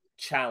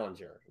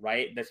challenger,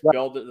 right? Let's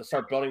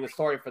start building the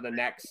story for the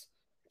next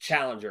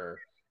challenger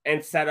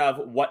instead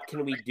of what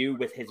can we do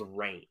with his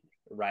reign,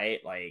 right?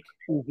 Like,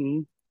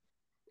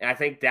 and I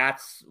think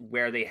that's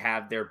where they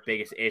have their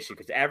biggest issue,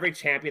 because every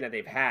champion that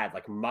they've had,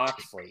 like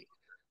Moxley,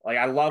 like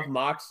I love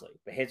Moxley,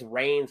 but his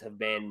reigns have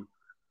been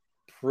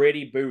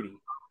pretty booty.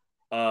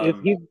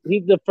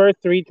 He's the first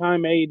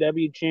 3-time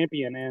AEW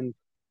champion, and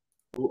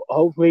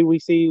hopefully we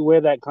see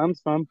where that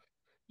comes from.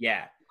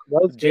 Yeah.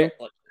 Those two.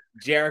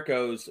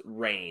 Jericho's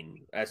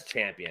reign as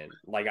champion.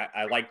 Like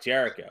I like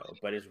Jericho,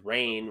 but his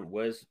reign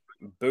was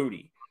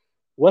booty.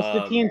 What's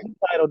the TNT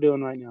title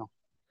doing right now?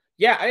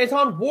 Yeah, it's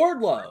on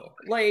Wardlow.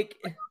 Like,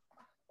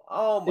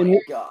 oh my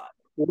god.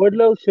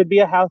 Wardlow should be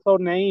a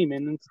household name,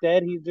 and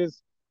instead he's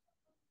just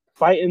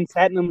fighting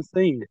Satnam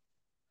Singh.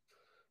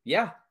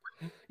 Yeah.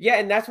 Yeah,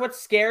 and that's what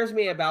scares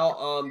me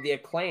about the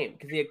Acclaim,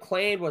 because the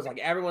Acclaim was like,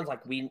 everyone's like,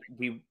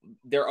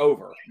 they're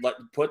over.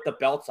 Put the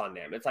belts on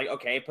them. It's like,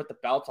 okay, put the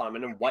belts on them,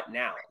 and then what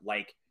now?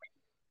 Like,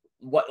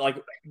 what?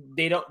 Like,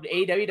 they don't.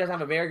 AEW doesn't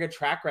have a very good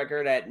track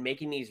record at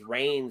making these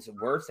reigns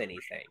worth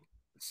anything.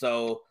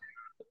 So,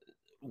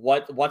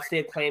 what's the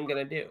Acclaim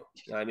gonna do? You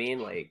know what I mean?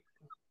 Like,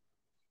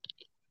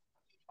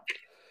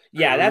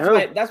 yeah,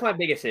 that's my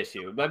biggest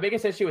issue. My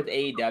biggest issue with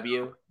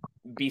AEW,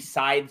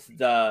 besides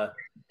the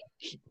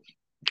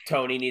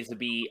Tony needs to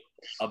be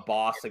a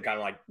boss and kind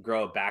of like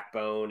grow a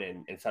backbone,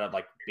 and instead of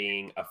like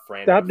being a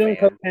friend. Stop doing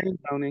cocaine,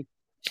 Tony.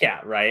 Yeah,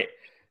 right.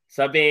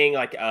 Stop being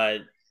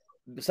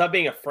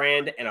a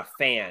friend and a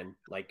fan.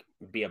 Like,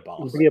 be a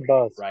boss. Be a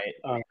boss, right?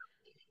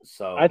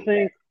 So I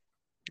think,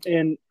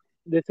 and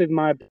this is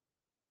my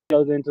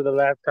goes into the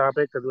last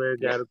topic because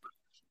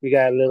we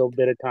got a little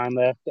bit of time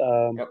left.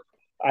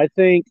 I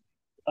think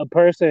a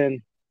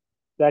person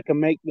that can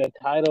make the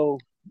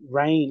title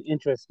reign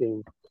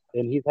interesting,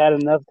 and he's had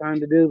enough time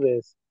to do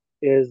this,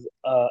 is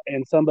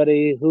and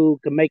somebody who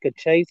can make a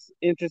chase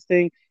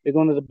interesting is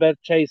one of the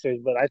best chasers,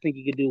 but I think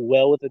he could do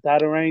well with the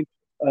title reign.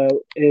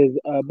 Is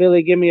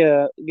Billy? Give me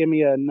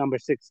a number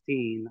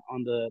 16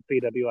 on the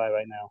PWI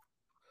right now.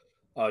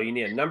 Oh, you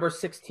need a number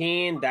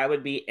 16. That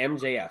would be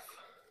MJF.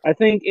 I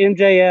think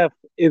MJF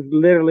is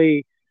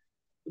literally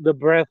the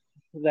breath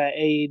that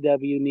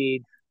AEW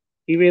needs.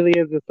 He really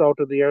is the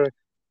salt of the earth.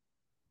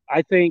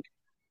 I think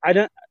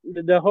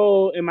the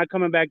whole am I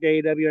coming back to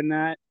AEW or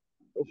not?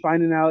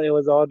 Finding out it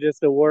was all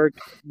just a work.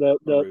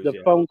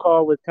 The phone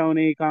call with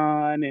Tony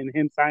Khan and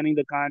him signing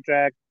the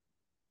contract.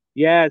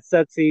 Yeah, it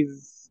sucks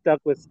he's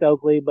stuck with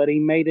Stokely, but he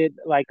made it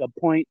like a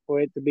point for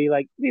it to be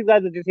like, these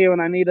guys are just here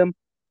when I need them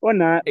or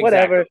not,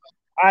 whatever.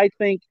 I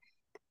think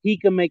he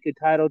can make a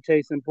title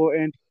chase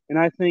important, and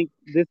I think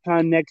this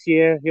time next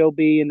year he'll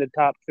be in the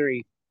top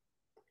 3.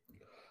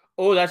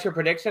 Oh, that's your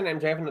prediction?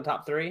 MJF in the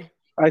top 3?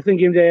 I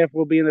think MJF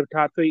will be in the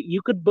top 3.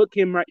 You could book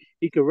him right.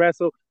 He could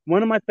wrestle.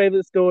 One of my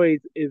favorite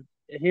stories is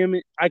him.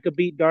 I could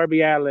beat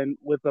Darby Allin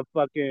with a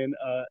fucking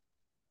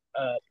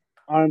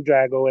arm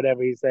drag or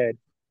whatever he said.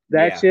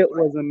 That Yeah. shit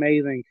was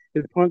amazing.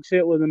 His Punk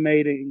shit was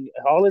amazing.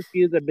 All his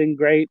feuds have been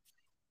great.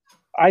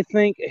 I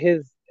think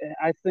if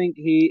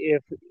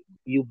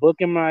you book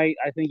him right,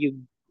 I think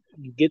you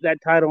get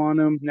that title on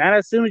him. Not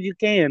as soon as you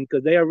can,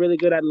 because they are really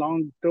good at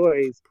long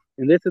stories,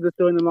 and this is a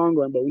story in the long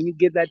run. But when you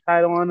get that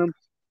title on him,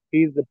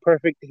 he's the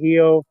perfect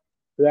heel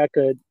that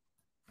could.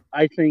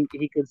 I think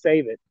he could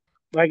save it.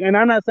 Like, and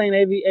I'm not saying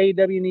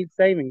AEW needs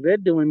saving. They're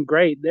doing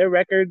great. Their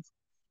records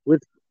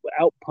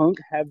without Punk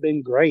have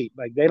been great.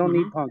 Like, they don't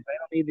need Mm-hmm. Punk. They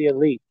don't need the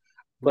Elite.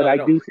 But No, they I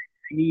don't. do think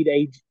they need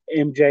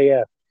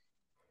MJF.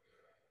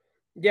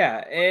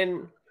 Yeah,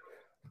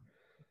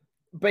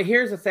 but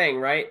here's the thing,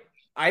 right?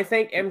 I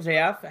think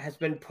MJF has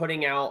been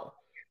putting out,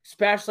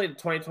 especially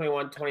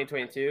 2021,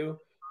 2022.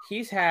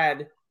 He's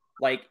had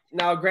like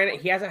now, granted,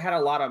 he hasn't had a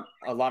lot of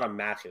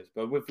matches,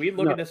 but if we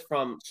look No. at this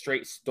from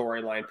straight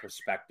storyline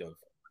perspective,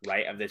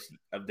 right, of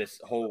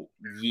this whole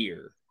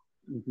year,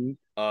 Mm-hmm.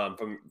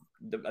 from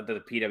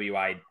the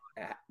PWI,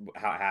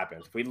 how it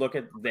happens. If we look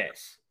at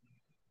this,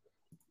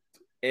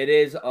 it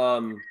is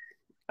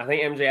I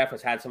think MJF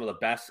has had some of the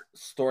best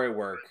story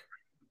work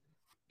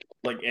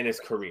like in his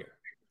career,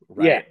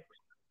 Yeah. right?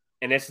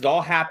 And this has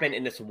all happened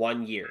in this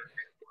 1 year.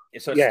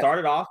 So it Yeah.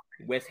 started off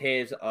with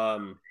his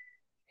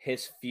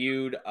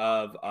feud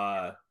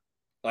of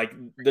like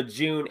the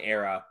June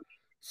era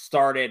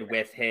started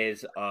with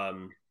his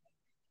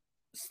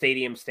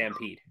Stadium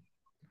Stampede,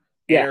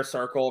 Yeah. Inner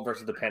Circle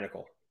versus the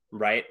Pinnacle,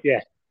 right?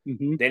 Yeah.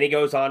 Mm-hmm. Then he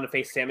goes on to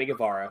face Sammy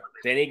Guevara.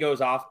 Then he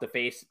goes off to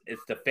face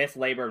it's the fifth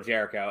labor of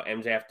Jericho.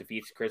 MJF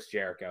defeats Chris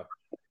Jericho,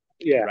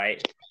 Yeah.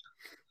 right?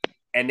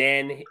 And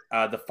then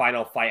the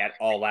final fight at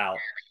All Out,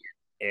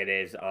 it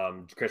is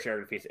Chris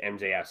Jericho defeats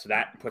MJF. So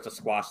that puts a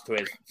squash to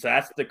his. So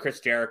that's the Chris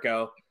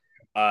Jericho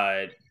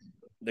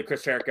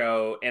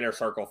Inner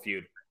Circle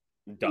feud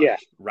done, Yeah.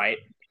 right?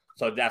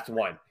 So that's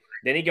one.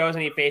 Then he goes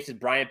and he faces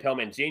Brian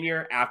Pillman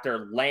Jr.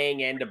 after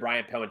laying into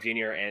Brian Pillman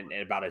Jr. and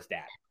about his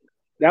dad.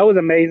 That was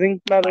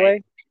amazing, by the Right?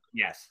 way.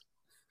 Yes.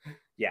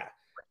 Yeah.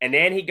 And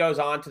then he goes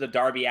on to the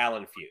Darby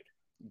Allin feud.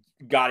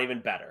 Got even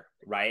better,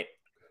 right?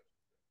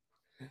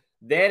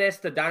 Then it's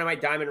the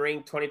Dynamite Diamond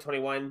Ring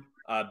 2021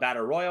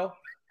 Battle Royal,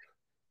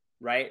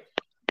 right?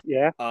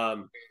 Yeah.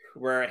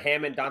 Where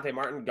him and Dante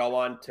Martin go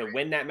on to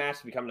win that match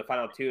to become the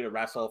final two to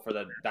wrestle for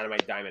the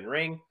Dynamite Diamond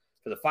Ring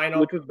for the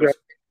final, Which was great.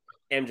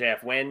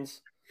 MJF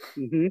wins.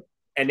 Mm-hmm.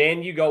 And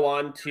then you go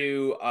on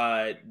to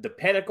the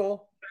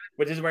Pinnacle,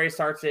 which is where he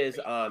starts his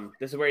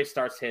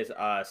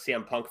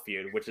CM Punk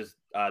feud, which is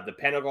the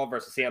Pinnacle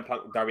versus CM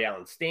Punk, Darby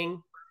Allin,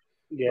 Sting,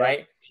 Yeah.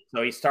 right?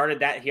 So he started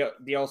that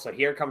deal. So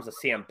here comes the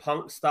CM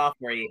Punk stuff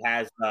where he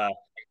has the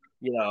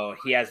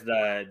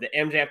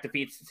MJF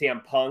defeats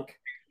CM Punk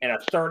in a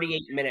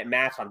 38-minute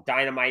match on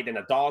Dynamite, then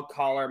a dog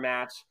collar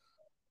match.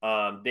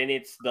 Then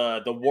it's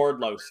the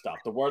Wardlow stuff.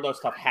 The Wardlow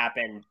stuff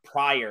happened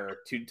prior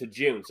to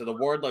June. So the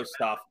Wardlow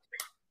stuff,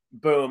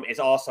 boom, is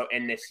also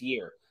in this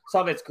year.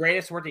 Some of its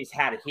greatest work he's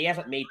had, he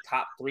hasn't made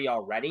top 3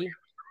 already.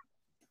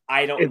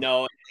 I don't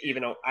know,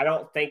 even though I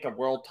don't think a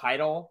world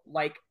title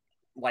like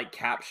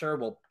capture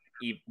will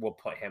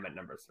put him at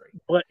number 3.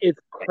 But it's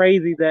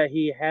crazy that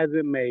he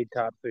hasn't made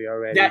top 3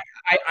 already. That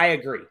I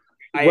agree.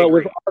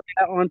 With all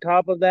that on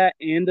top of that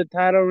and the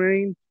title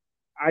reign,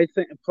 I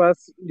think.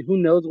 Plus, who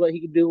knows what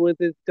he could do with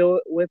his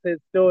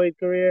story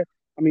career?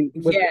 I mean,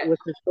 with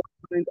his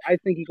story, I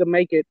think he could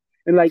make it.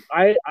 And like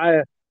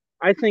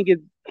I think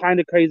it's kind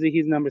of crazy.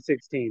 He's number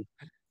 16.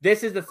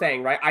 This is the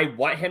thing, right? I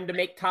want him to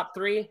make top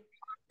 3,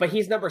 but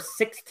he's number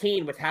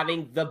 16 with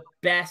having the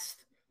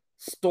best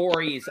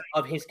stories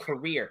of his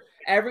career.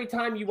 Every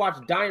time you watch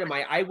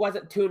Dynamite, I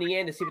wasn't tuning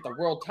in to see what the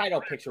world title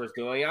picture was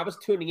doing. I was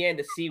tuning in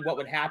to see what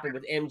would happen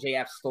with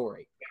MJF's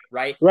story,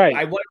 right? Right.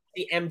 I wanted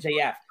to see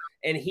MJF,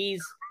 and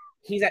he's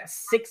at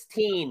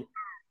 16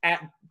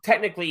 at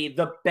technically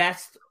the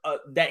best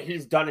that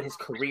he's done in his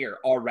career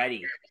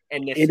already.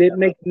 And it didn't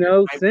make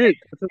no sense.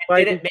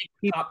 It didn't make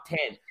top 10.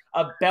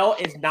 A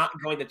belt is not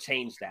going to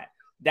change that.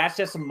 That's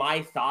just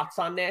my thoughts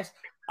on this.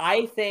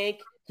 I think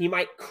he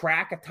might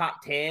crack a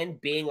top 10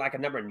 being like a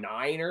number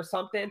 9 or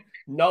something.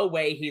 No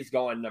way he's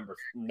going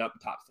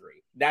top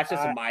 3. That's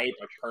just my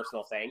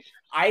personal thing.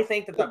 I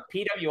think that the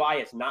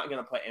PWI is not going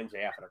to put MJF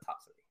in a top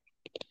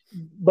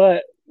 3.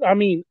 But, I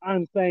mean,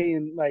 I'm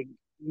saying, like,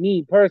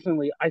 me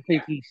personally, I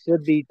think he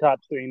should be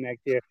top 3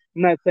 next year.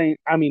 I'm not saying,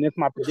 I mean, it's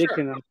my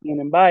prediction. Sure. I'm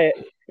standing by it.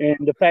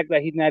 And the fact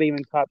that he's not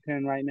even top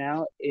 10 right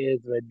now is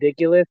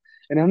ridiculous.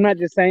 And I'm not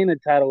just saying a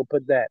title will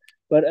put that,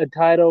 but a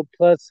title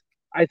plus,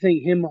 I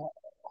think him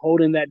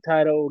holding that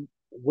title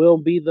will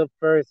be the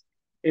first.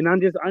 And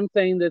I'm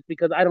saying this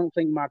because I don't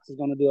think Mox is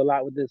going to do a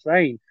lot with this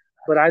reign.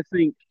 But I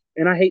think,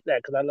 and I hate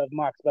that because I love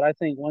Mox, but I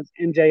think once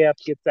MJF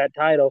gets that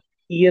title,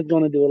 he is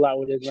going to do a lot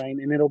with his reign,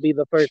 and it'll be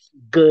the first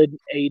good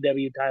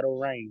AEW title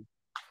reign.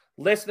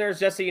 Listeners,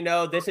 just so you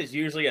know, this is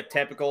usually a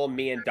typical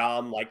me and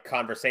Dom like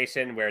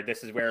conversation where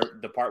this is where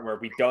the part where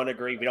we don't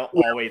agree. We don't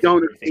always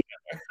agree.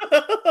 On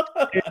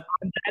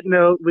that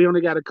note, we only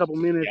got a couple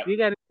minutes. Yep. You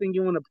got anything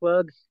you want to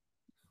plug?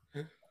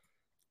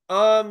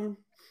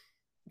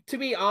 To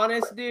be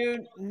honest,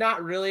 dude,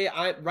 not really.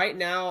 Right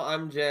now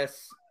I'm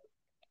just,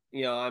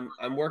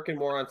 I'm working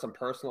more on some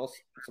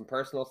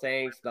personal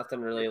things.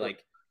 Nothing really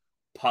like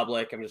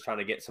public. I'm just trying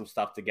to get some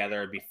stuff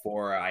together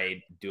before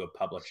I do a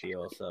public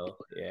deal. So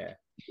yeah.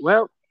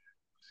 Well,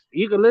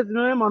 you can listen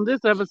to him on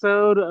this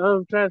episode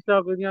of Trash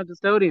Talk with Young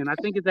Custodian. I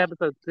think it's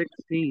episode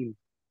 16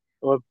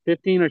 or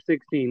 15 or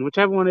 16,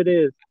 whichever one it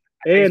is.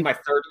 I think it's And my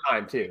third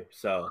time too.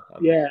 So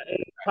yeah,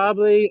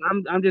 probably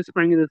I'm just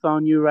springing this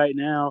on you right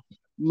now.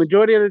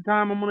 Majority of the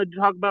time, I'm gonna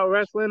talk about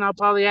wrestling. I'll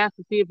probably ask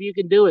to see if you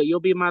can do it. You'll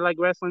be my like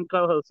wrestling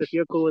co-host if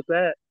you're cool with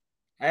that.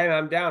 hey,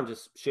 I'm down.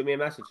 Just shoot me a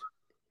message.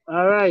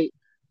 All right.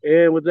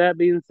 And with that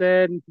being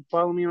said,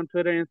 follow me on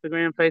Twitter,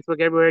 Instagram,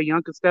 Facebook, everywhere.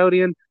 Young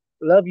Custodian.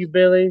 Love you,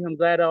 Billy. I'm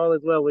glad all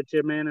is well with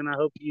you, man, and I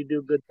hope you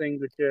do good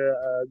things with your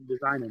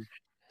designing.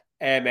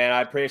 Hey man,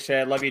 I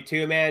appreciate it. Love you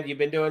too, man. You've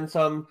been doing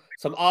some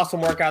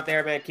awesome work out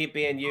there, man. Keep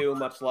being you.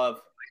 Much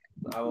love.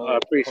 I I will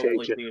appreciate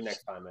hopefully you. see you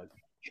next time, man.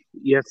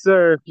 Yes,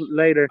 sir.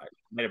 Later. Right.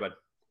 Later, bud.